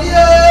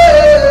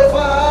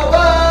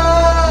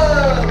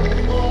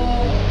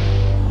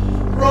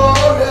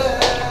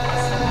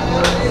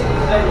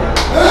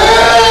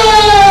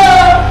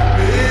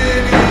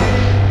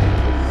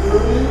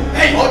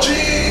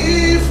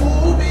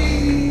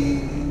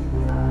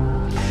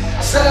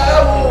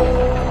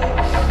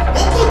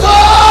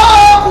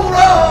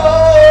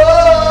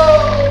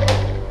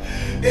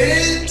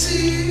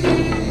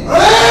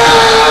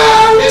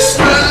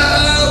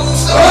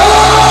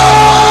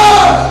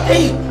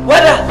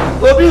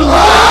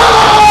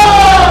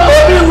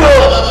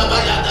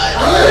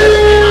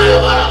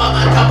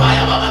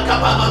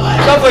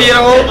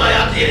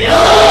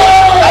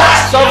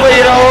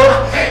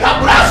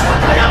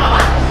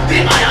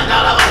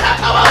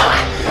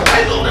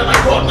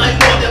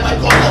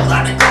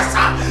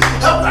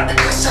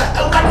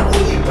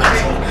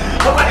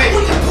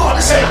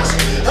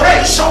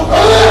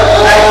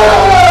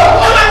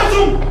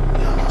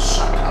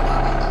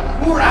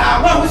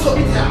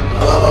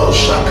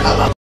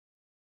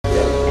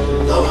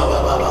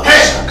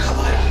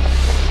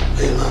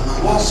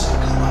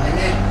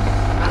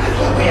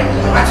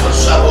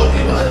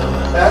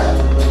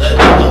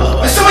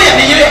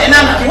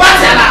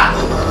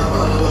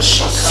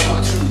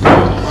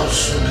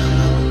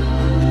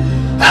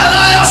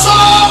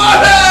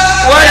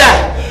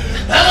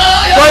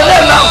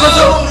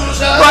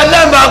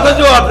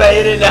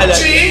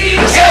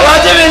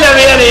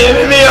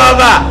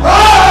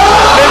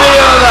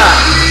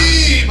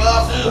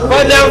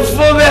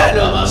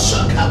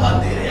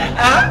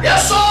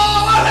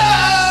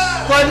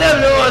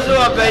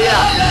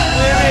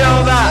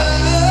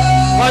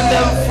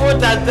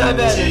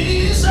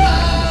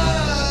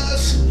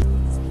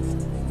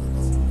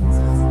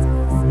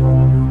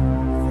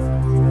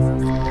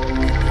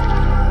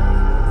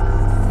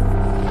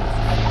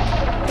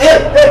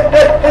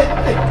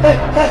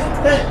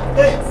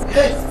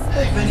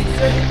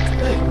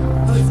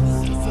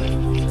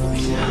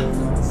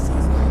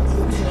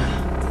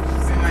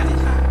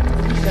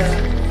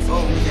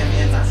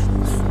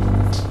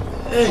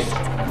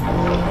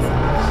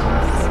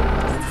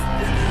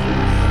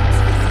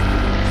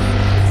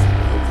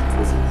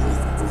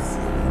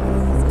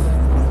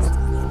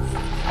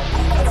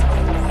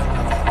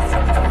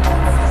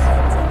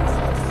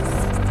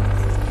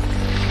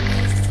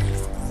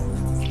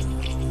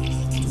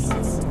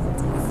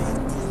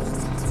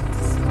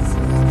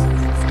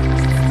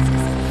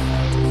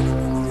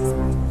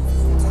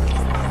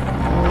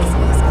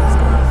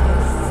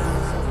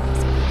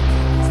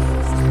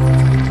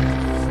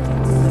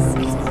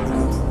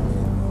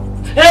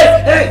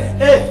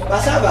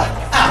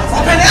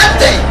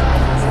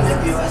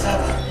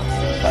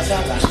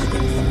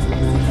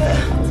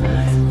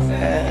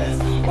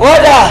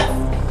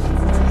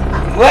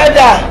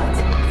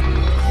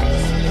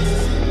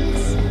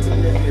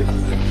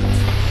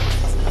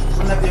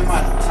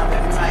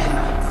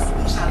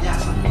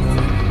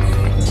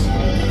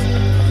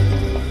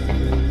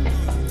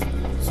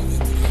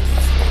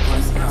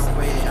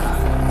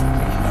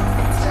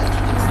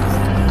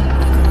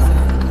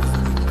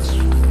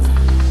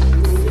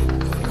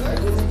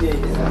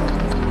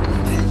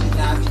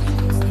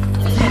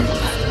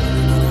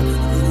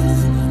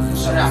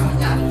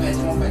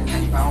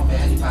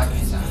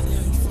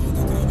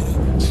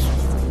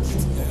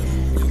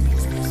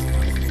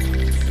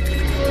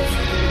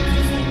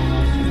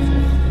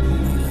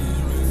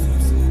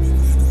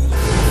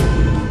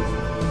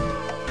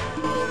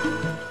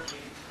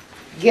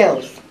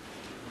 Girls.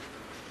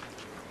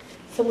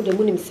 Some of the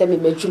moon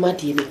send me Juma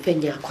di me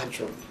penya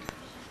quadro.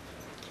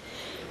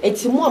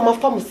 It's more my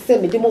farm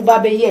send me the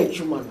mobile ye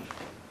Juma.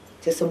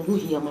 Just some who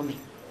here, mammy.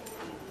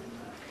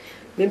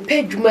 Me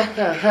pay Juma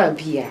ha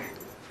beer.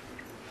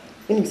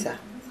 Sir.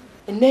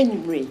 And then you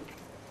bring.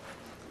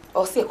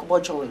 Or say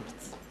about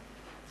joints.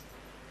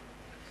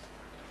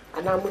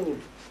 And I'm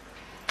winning.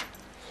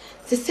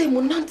 The same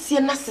will not see a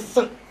nasty.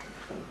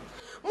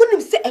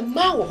 Munim say a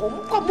mile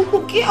home, come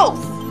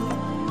girls.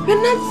 You're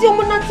not seeing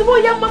Monanti,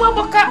 your mamma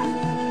Boca.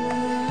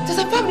 There's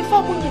a family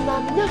for money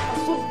now,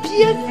 so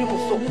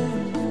beautiful.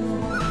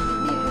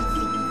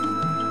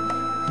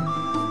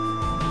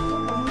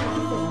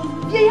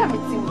 Yeah, I'm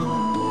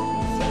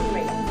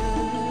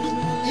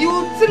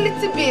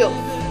utility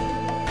bills.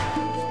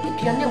 If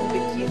you're never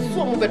with you,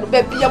 so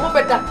baby, I'm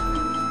better.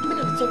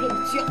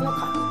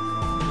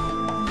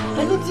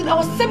 And until I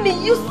was sending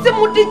you some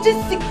more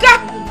Jessica.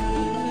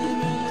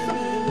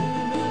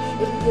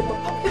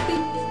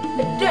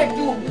 The dead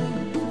you.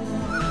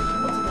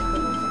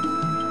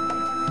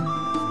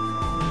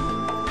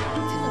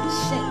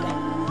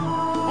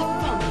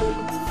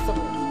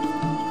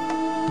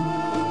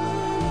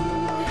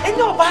 And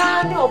no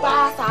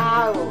bar,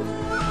 sorrow.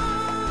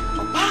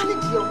 Obani,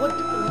 dear, what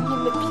do you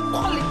mean?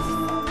 Qualities.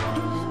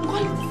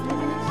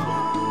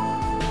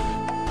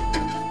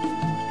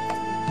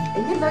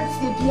 And you not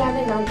see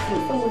Diana and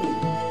somebody.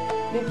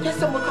 The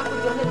person will come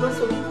with your head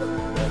so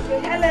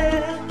hello.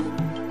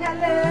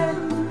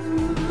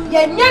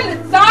 Yeah,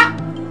 sir.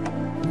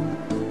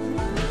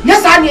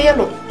 Yes, I'm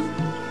yellow.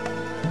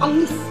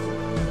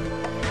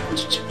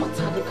 What's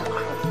happening?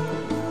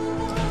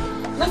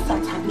 That's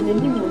not happening.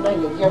 You know,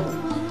 you're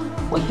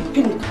what you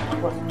pin it.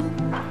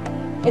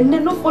 And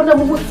then no for the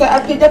moves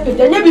that I did up and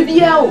never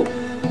be out.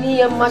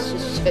 Near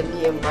masses,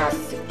 near mass.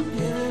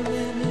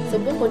 So,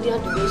 what do you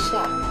have to be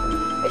sharp?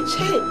 A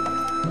chain.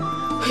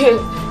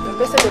 The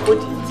best of the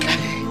body.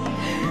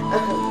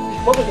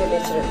 What will you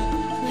mention?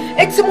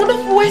 It's a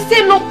wonderful way,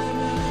 say no.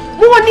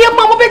 More near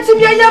Mamma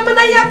Betty, I am and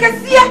I can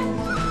see it.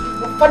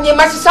 Funny,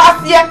 my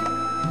shop here.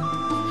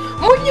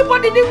 When you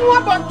body didn't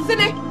want about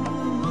today.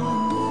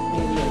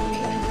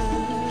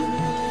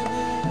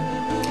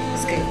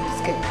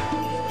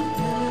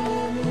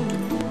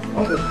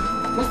 Okay,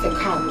 what's the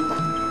car with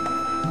that?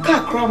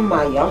 Car cram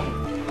my young.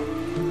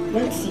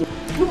 Let's see.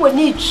 You will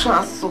need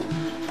transfer.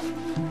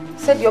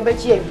 Said your bed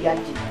here,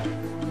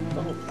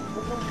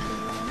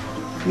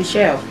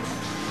 Michelle.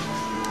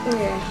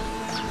 Yeah.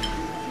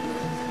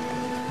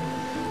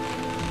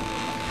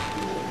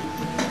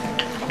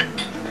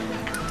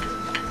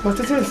 Was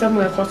it in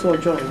somewhere across our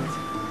joints?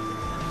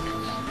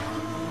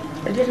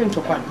 I didn't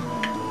talk one.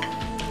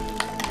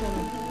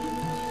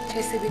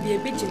 I said, be a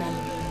bit in I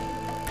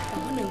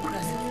want to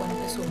cross it one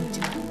person.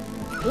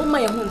 What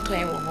my own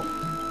time over?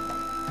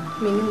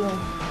 Minimum.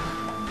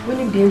 When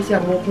you didn't see a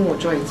more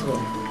joints.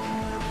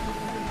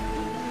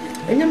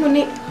 And you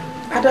money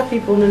other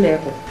people no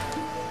level.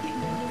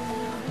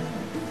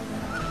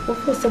 What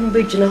for some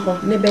bridge in a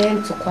home, never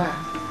end to quiet.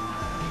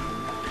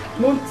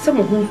 Not some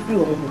of whom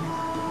flew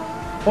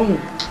on.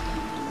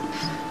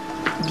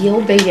 Dear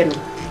obey him.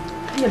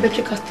 You bet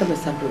your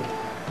customers are good.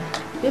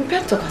 In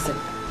Pento cousin.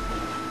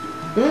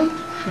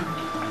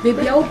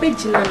 Maybe I'll be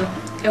Jinan.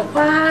 A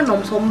one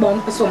on some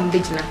bomb for some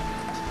bigina.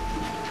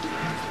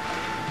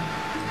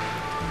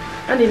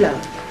 And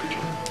love.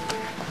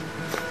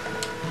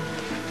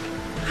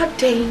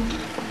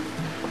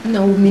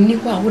 Now,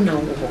 Miniqua will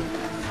now.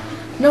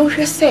 Now,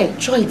 she said,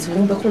 joints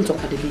won't be contour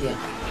the beer.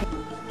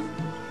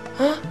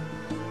 Huh?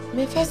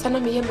 Me first, and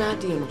I'm a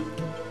mad, you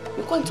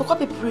want to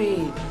copy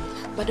pray.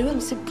 But the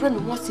women see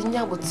Brennan was in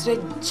your with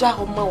straight jar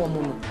of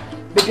Mawamono.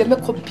 Baby, I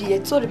make copy a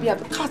told me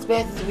I've cast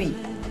bear 3.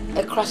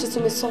 A crash to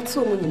me so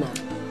soon now.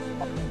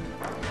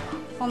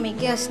 Oh, my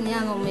girls,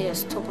 Niano may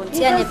stop on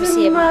Tiana,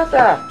 see a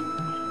matter.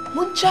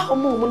 Muncha or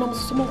more when I'm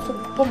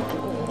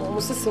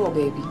so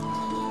baby.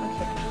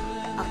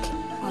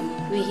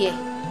 We here.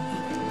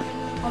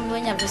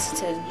 When you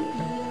visited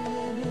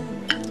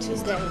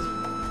Tuesday.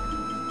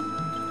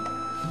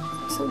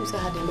 So you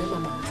had a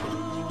mama.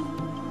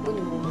 When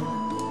you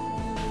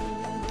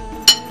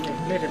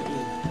let him in.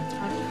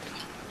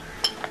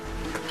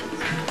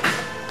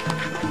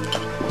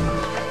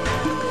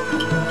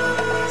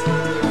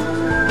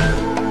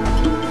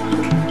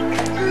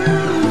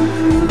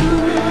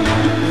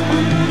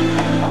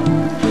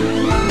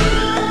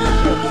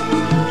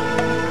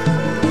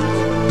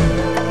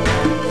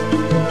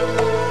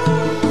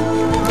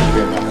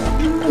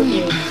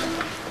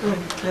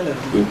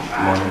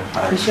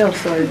 Michelle,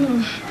 sorry.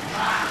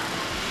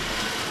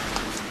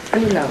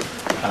 Any love?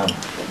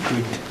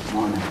 Good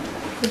morning.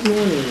 Good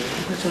morning.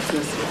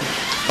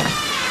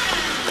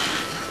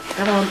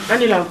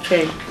 Any love,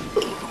 Trey?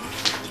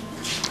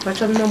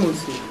 But I'm not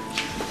Musi.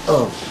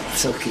 Oh,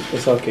 it's okay.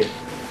 It's okay.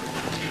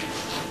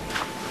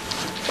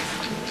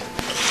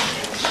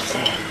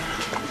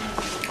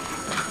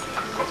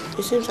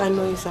 It seems I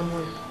know you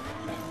somewhere.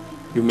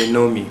 You may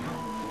know me.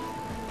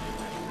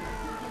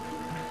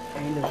 I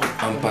know.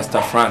 I'm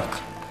Pastor Frank.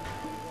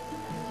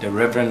 the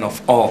reverend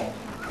of all.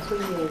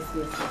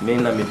 Yes. Me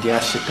na me dia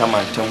shika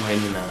man tom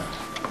hanina.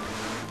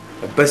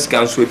 The best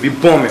counsel be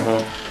born me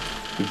home.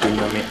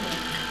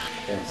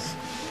 Yes.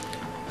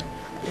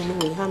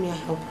 Anyway, how may I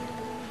help?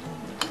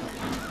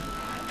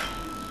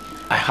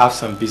 I have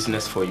some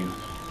business for you.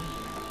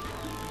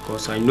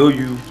 Because I know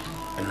you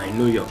and I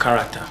know your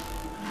character.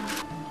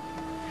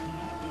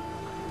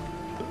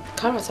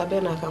 Character be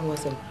na kan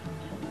wasem.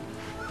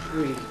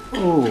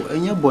 Oh,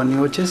 enya boni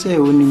o chese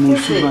oni mu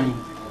suban.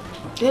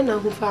 Then na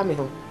hu fa me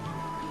ho.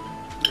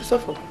 So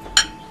for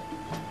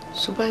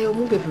suban yo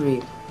mu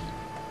bebre.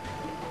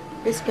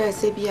 Basically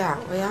say bia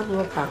o ya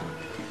no pa.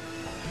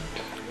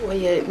 O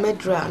ye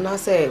medra na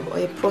say o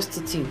ye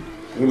prostitute.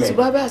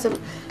 Suban be asem.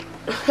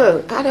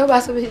 I don't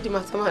want to be the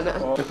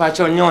matamana. The patch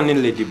on your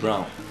name, Lady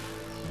Brown.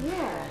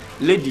 Yeah.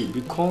 Lady,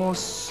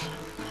 because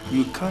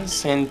you can't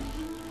send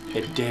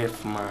a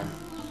deaf man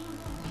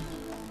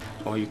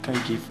or you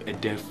can't give a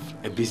deaf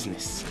a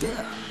business.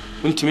 Yeah.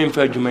 Untimem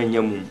for Juma in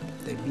Yamu.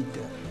 They beat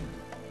that.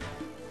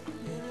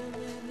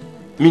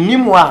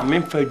 Minimwa,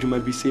 Memphis Juma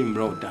be same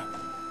brother.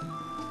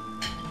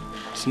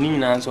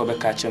 Snin answer the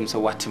catch him so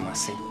what him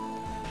say.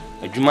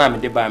 A Juma me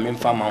de by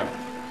Memphis Mount.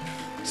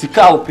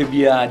 Sikao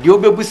Pebia, the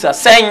Obebusa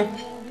saying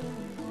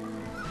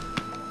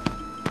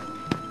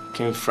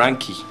King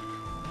Frankie.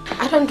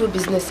 I don't do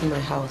business in my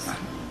house.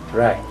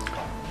 Right.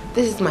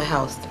 This is my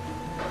house.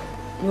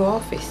 Your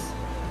office.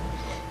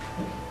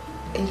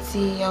 And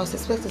see, I was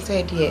expecting to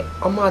say, dear,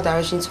 on my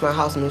direction to my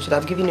house, and I should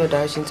have given you a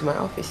direction to my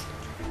office.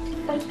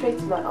 Come straight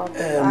to my office.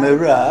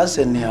 Mera, as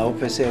a near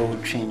officer will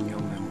train you,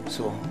 ma'am.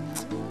 So,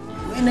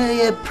 when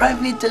a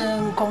private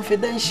and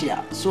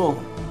confidential,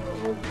 so.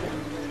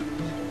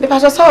 Maybe I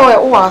just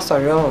saw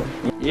sorry.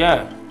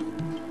 Yeah.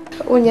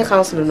 When you're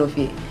counseling, no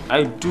fee.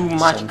 I do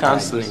much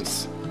counseling.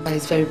 It's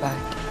very bad.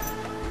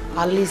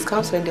 At least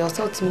counseling, they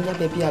also tell me,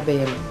 baby, I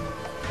bear me.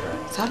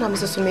 So I'm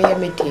supposed to make a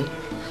meeting.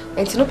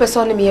 And to no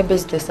person in my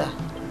business,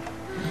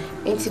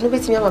 and to no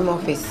person in my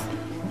office.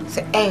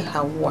 Say,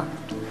 how what?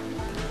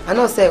 I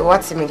know, say,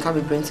 what's him can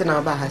be bringing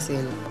about her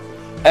saying.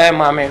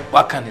 Mammy,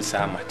 what can you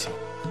say, Martin?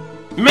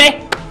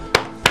 Me,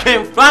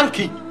 King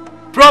Frankie,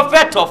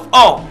 prophet of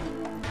all.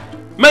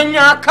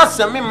 Menya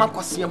kasa me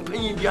makwasi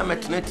ampanyi bia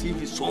metena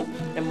TV so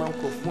e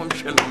mankofo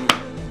nhwe.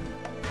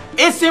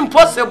 It's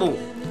impossible.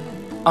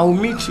 I will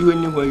meet you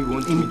anywhere you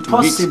want me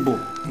to meet.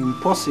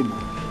 Impossible.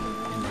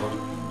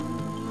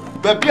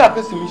 Baby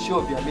apese mi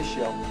show bia me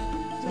share.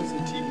 Since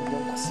TV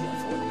makwasi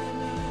afọ.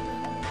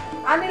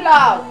 Annie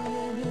love.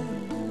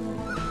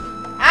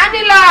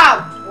 Annie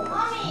love.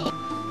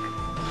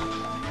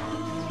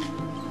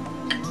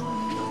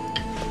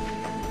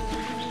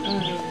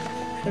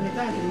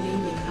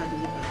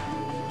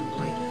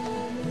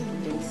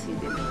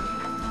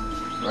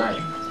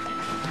 Right.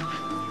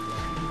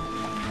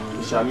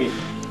 We shall meet.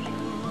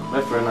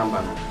 My friend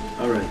number now.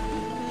 Alright.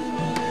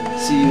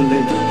 See you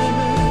later.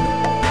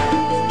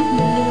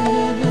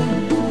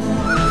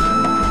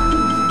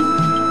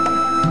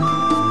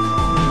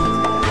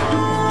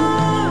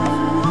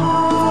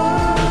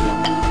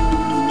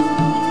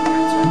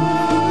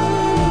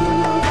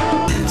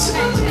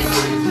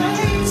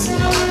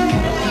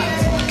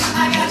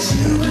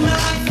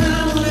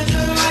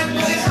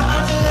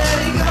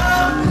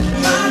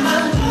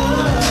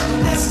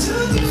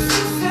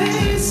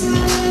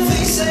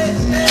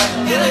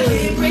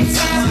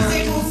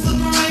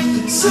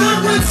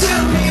 Someone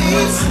tell me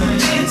what's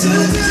meant to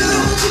do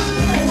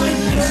when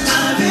he's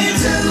loving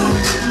too.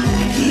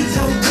 He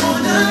don't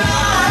wanna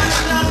lie.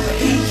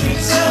 He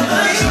can't tell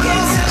but he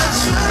can tell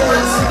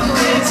what's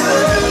meant to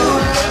do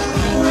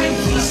when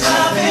he's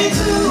loving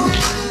too.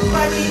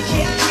 But he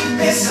can't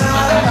keep it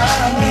silent.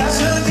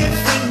 Into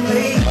different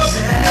ways,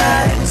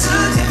 into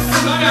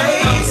different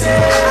ways. I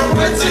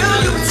want to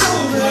you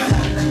told her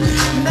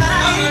that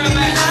I ain't been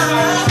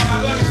enough.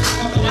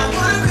 I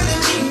wanna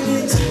really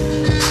mean it.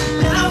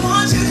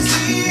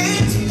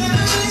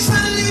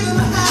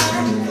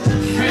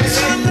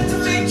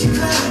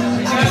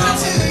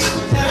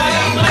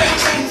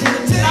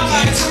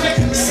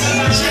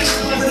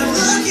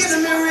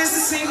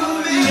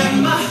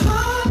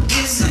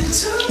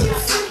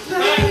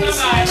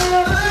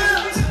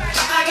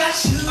 I got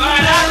you. I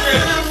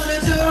wanna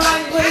do the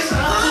right way, so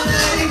I'll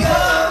let it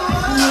go.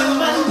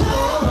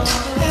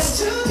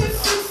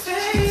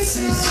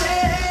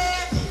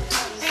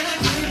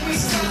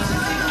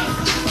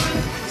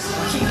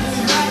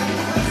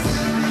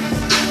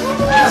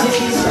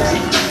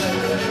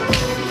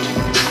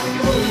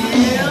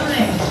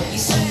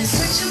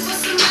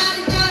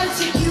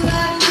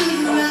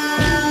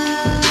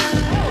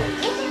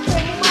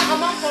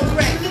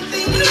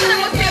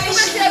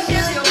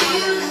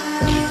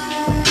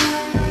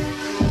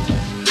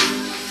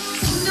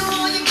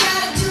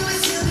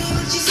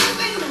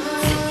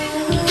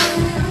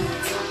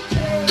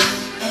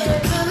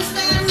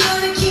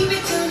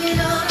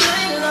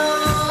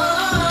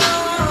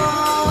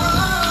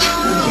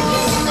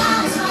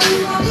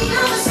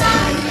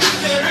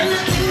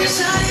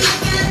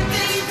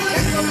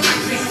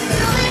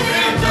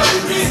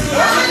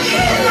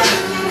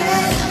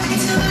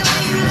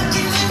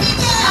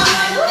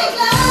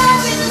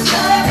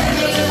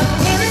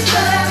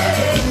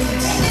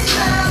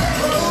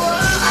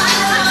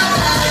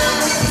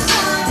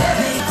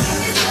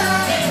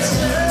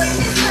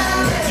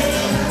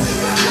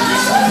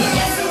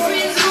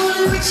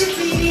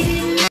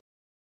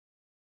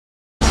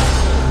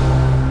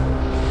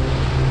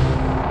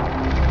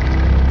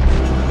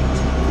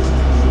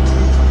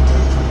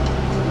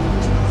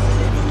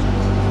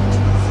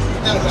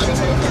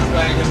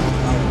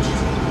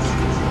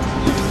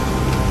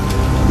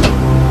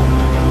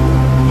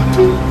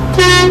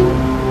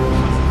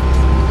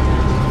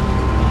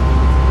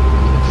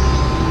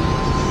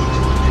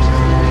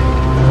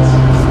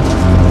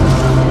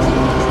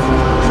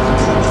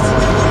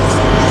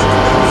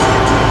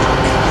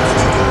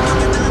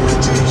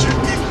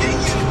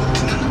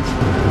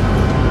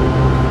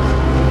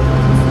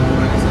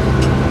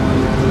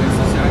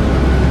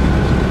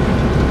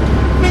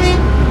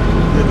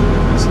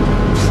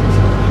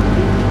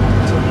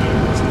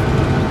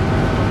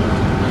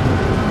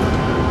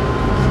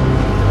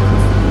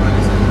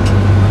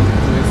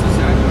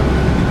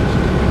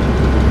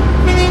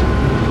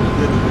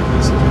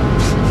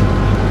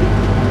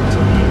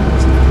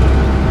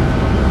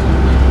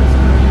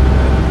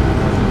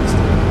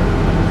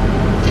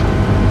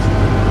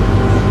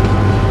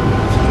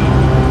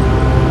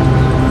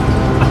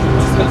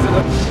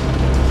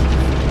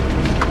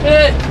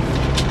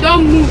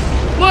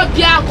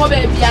 ko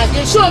be bia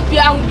de show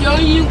bia hu de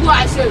oyin gu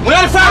ase we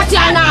are fast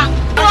na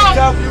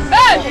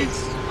hey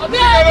obi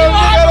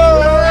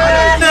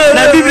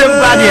na bible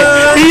mbade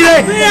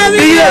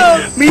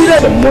mire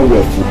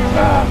more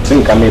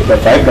think I may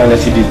prefer Ghana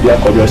cities be a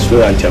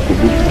choreographer and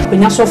Jacobu.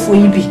 When you saw for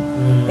Ibi,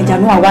 and you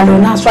know I want to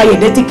now try a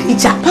dirty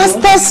creature.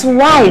 Pastor's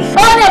wife.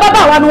 Oh, yeah,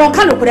 Baba, one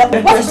can look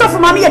at what is so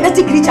from mommy a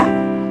dirty creature.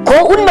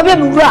 Go, wouldn't be a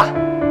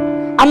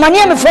man,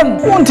 I'm from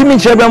one to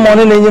meet every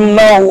morning and you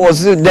know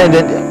was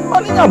dead.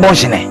 Money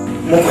abortion.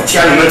 More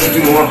challenge to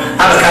do more.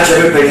 I'll catch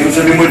everybody who's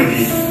a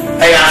money.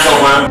 I ask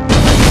someone.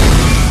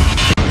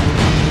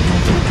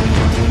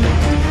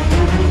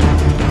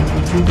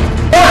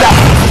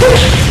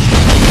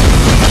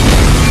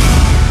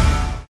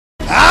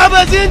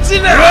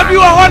 Rabi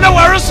wa hona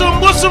warusum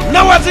busum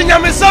na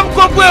wazinyame sam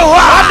kokwe ho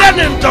ada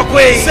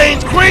ntokwe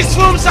Saint Chris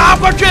Films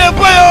apatwe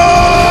boyo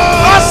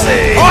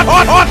ase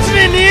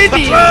hotni ni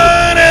di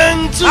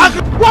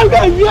wanga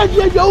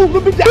yeye yo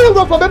bi da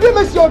ngo ko be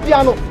me si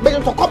obiano me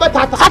to ko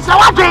betata asa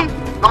wadwen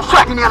no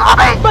so ni na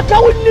ba baka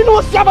wonni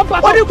no sia baba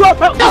oni go e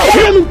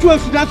mi tu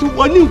asida so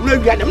woni hura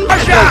wiane ya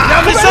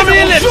me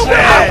sami le ko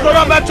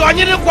ba to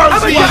anyi ni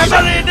kwansu ya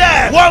sare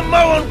de won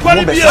ma won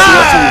kwani bi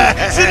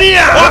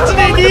sinia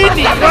hotni ni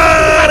di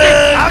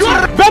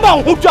baba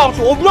on hoja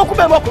so obi ko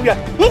be ma ko ya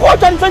ngo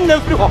tan tan na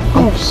firi ho I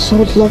so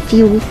love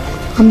you.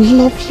 I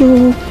love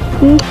you.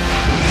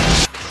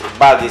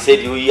 Bag said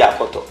you ya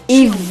koto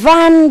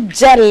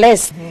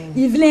Evangelist.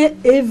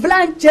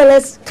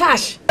 Evangelist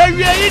cash.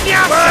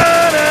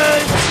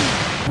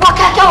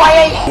 Wakaka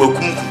waye.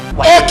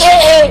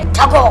 AKA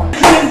Tago.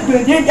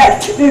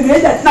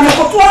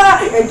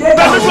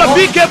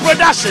 BK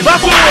Production.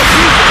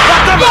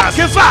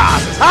 Kalifas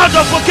out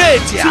of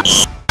Poketia.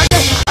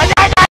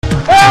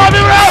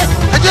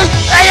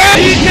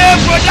 BK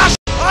Production.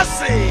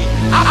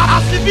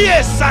 Twi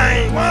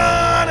Asante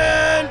 1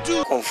 and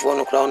 2.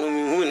 Confono crown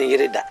hu ni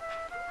yereda.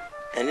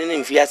 Ene ne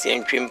mfiase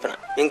ntwempra.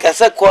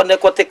 Nkasa ko ne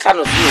kote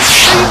kano so.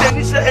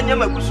 Ni se enye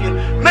magusu.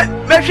 Me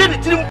hwe ni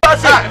tirim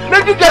passe.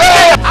 Me du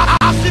gere.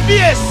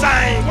 Twi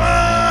Asante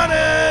 1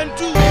 and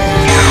 2.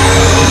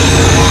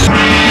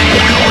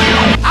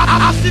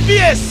 Twi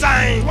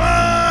Asante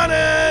 1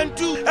 and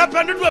 2.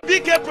 Apendo do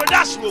BK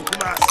Production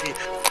Kumasi.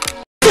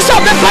 So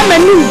be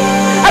pamanu.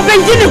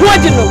 Abenjini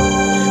huadino.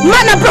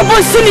 Mana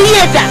propose ni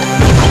yeda.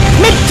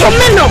 Me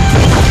tomeno.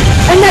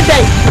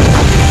 Another.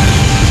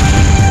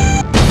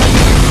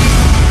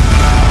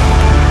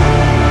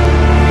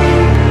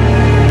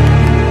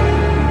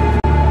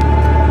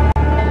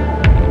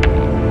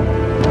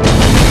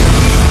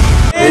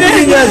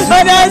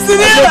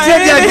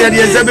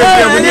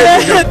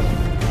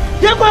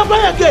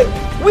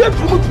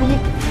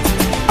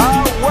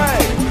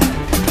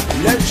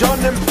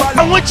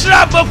 Which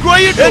rubber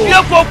growing in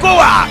your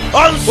cocoa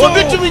on so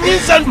between 2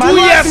 years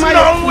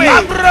long way.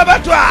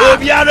 Abrabatwa,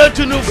 Obiano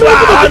to New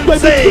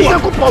France.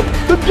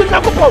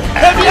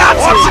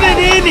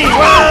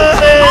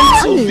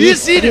 You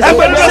see the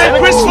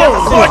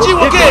Christmas, what you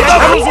will get.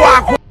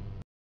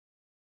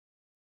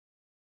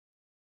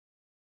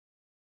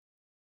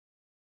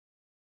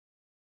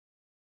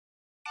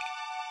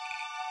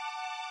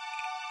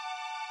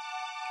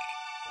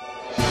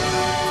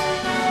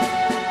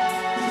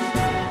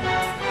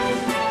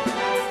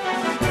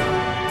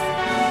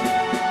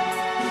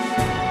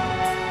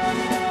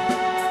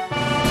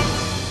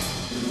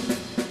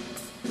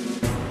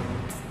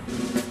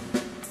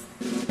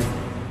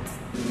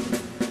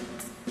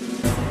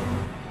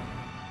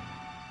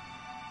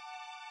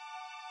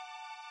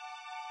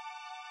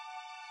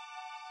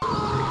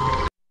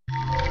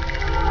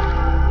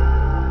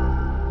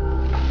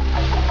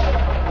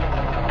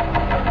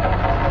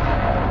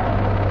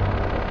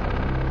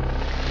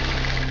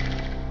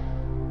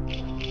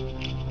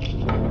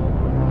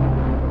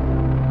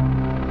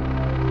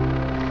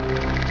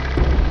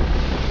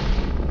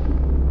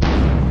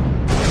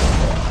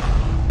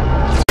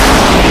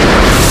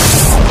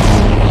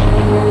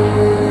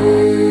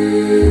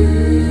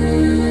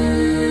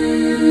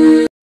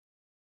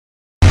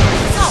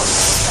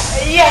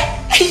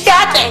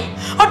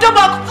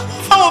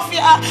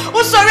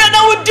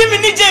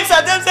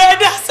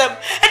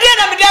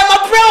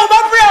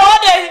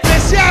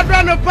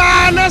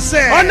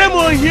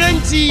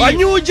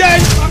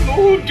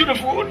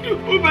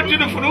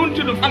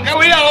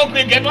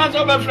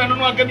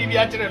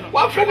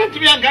 What friend to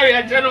be a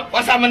Ghanaian general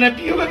was a man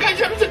appeal. When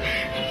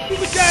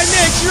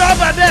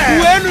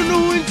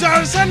you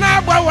winter, son,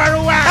 I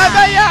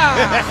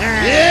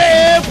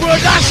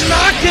production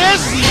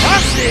case.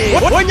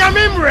 When your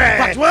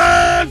memory,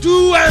 1,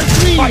 2, and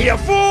 3 for your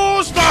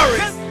full story.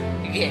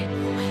 Yeah,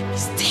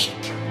 mistake.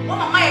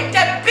 Oh, my,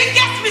 the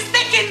biggest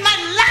mistake in my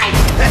life.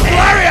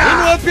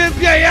 Warrior,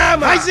 pimpia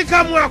yama.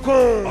 Aisika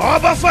mwako.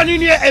 Oba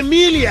fanini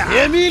Emilia.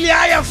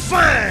 Emilia aya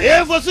fine.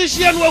 Evo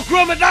sushia nuwa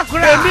krome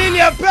dakura.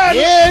 Emilia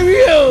pen.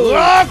 Rio.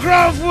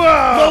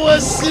 Wakrafua.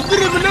 Mawa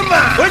sibiri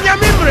mnuma. Wenya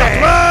mimre.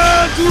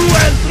 1, 2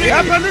 and 3.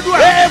 Hapa nudwa.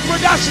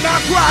 Production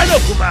akwa alo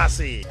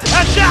kumasi.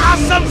 Acha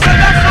asam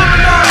sada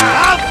famna.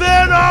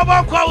 Afeno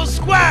oba kwa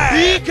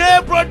square.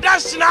 BK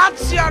production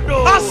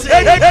atsiado. Ase.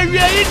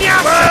 Ewie ini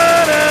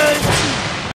ase.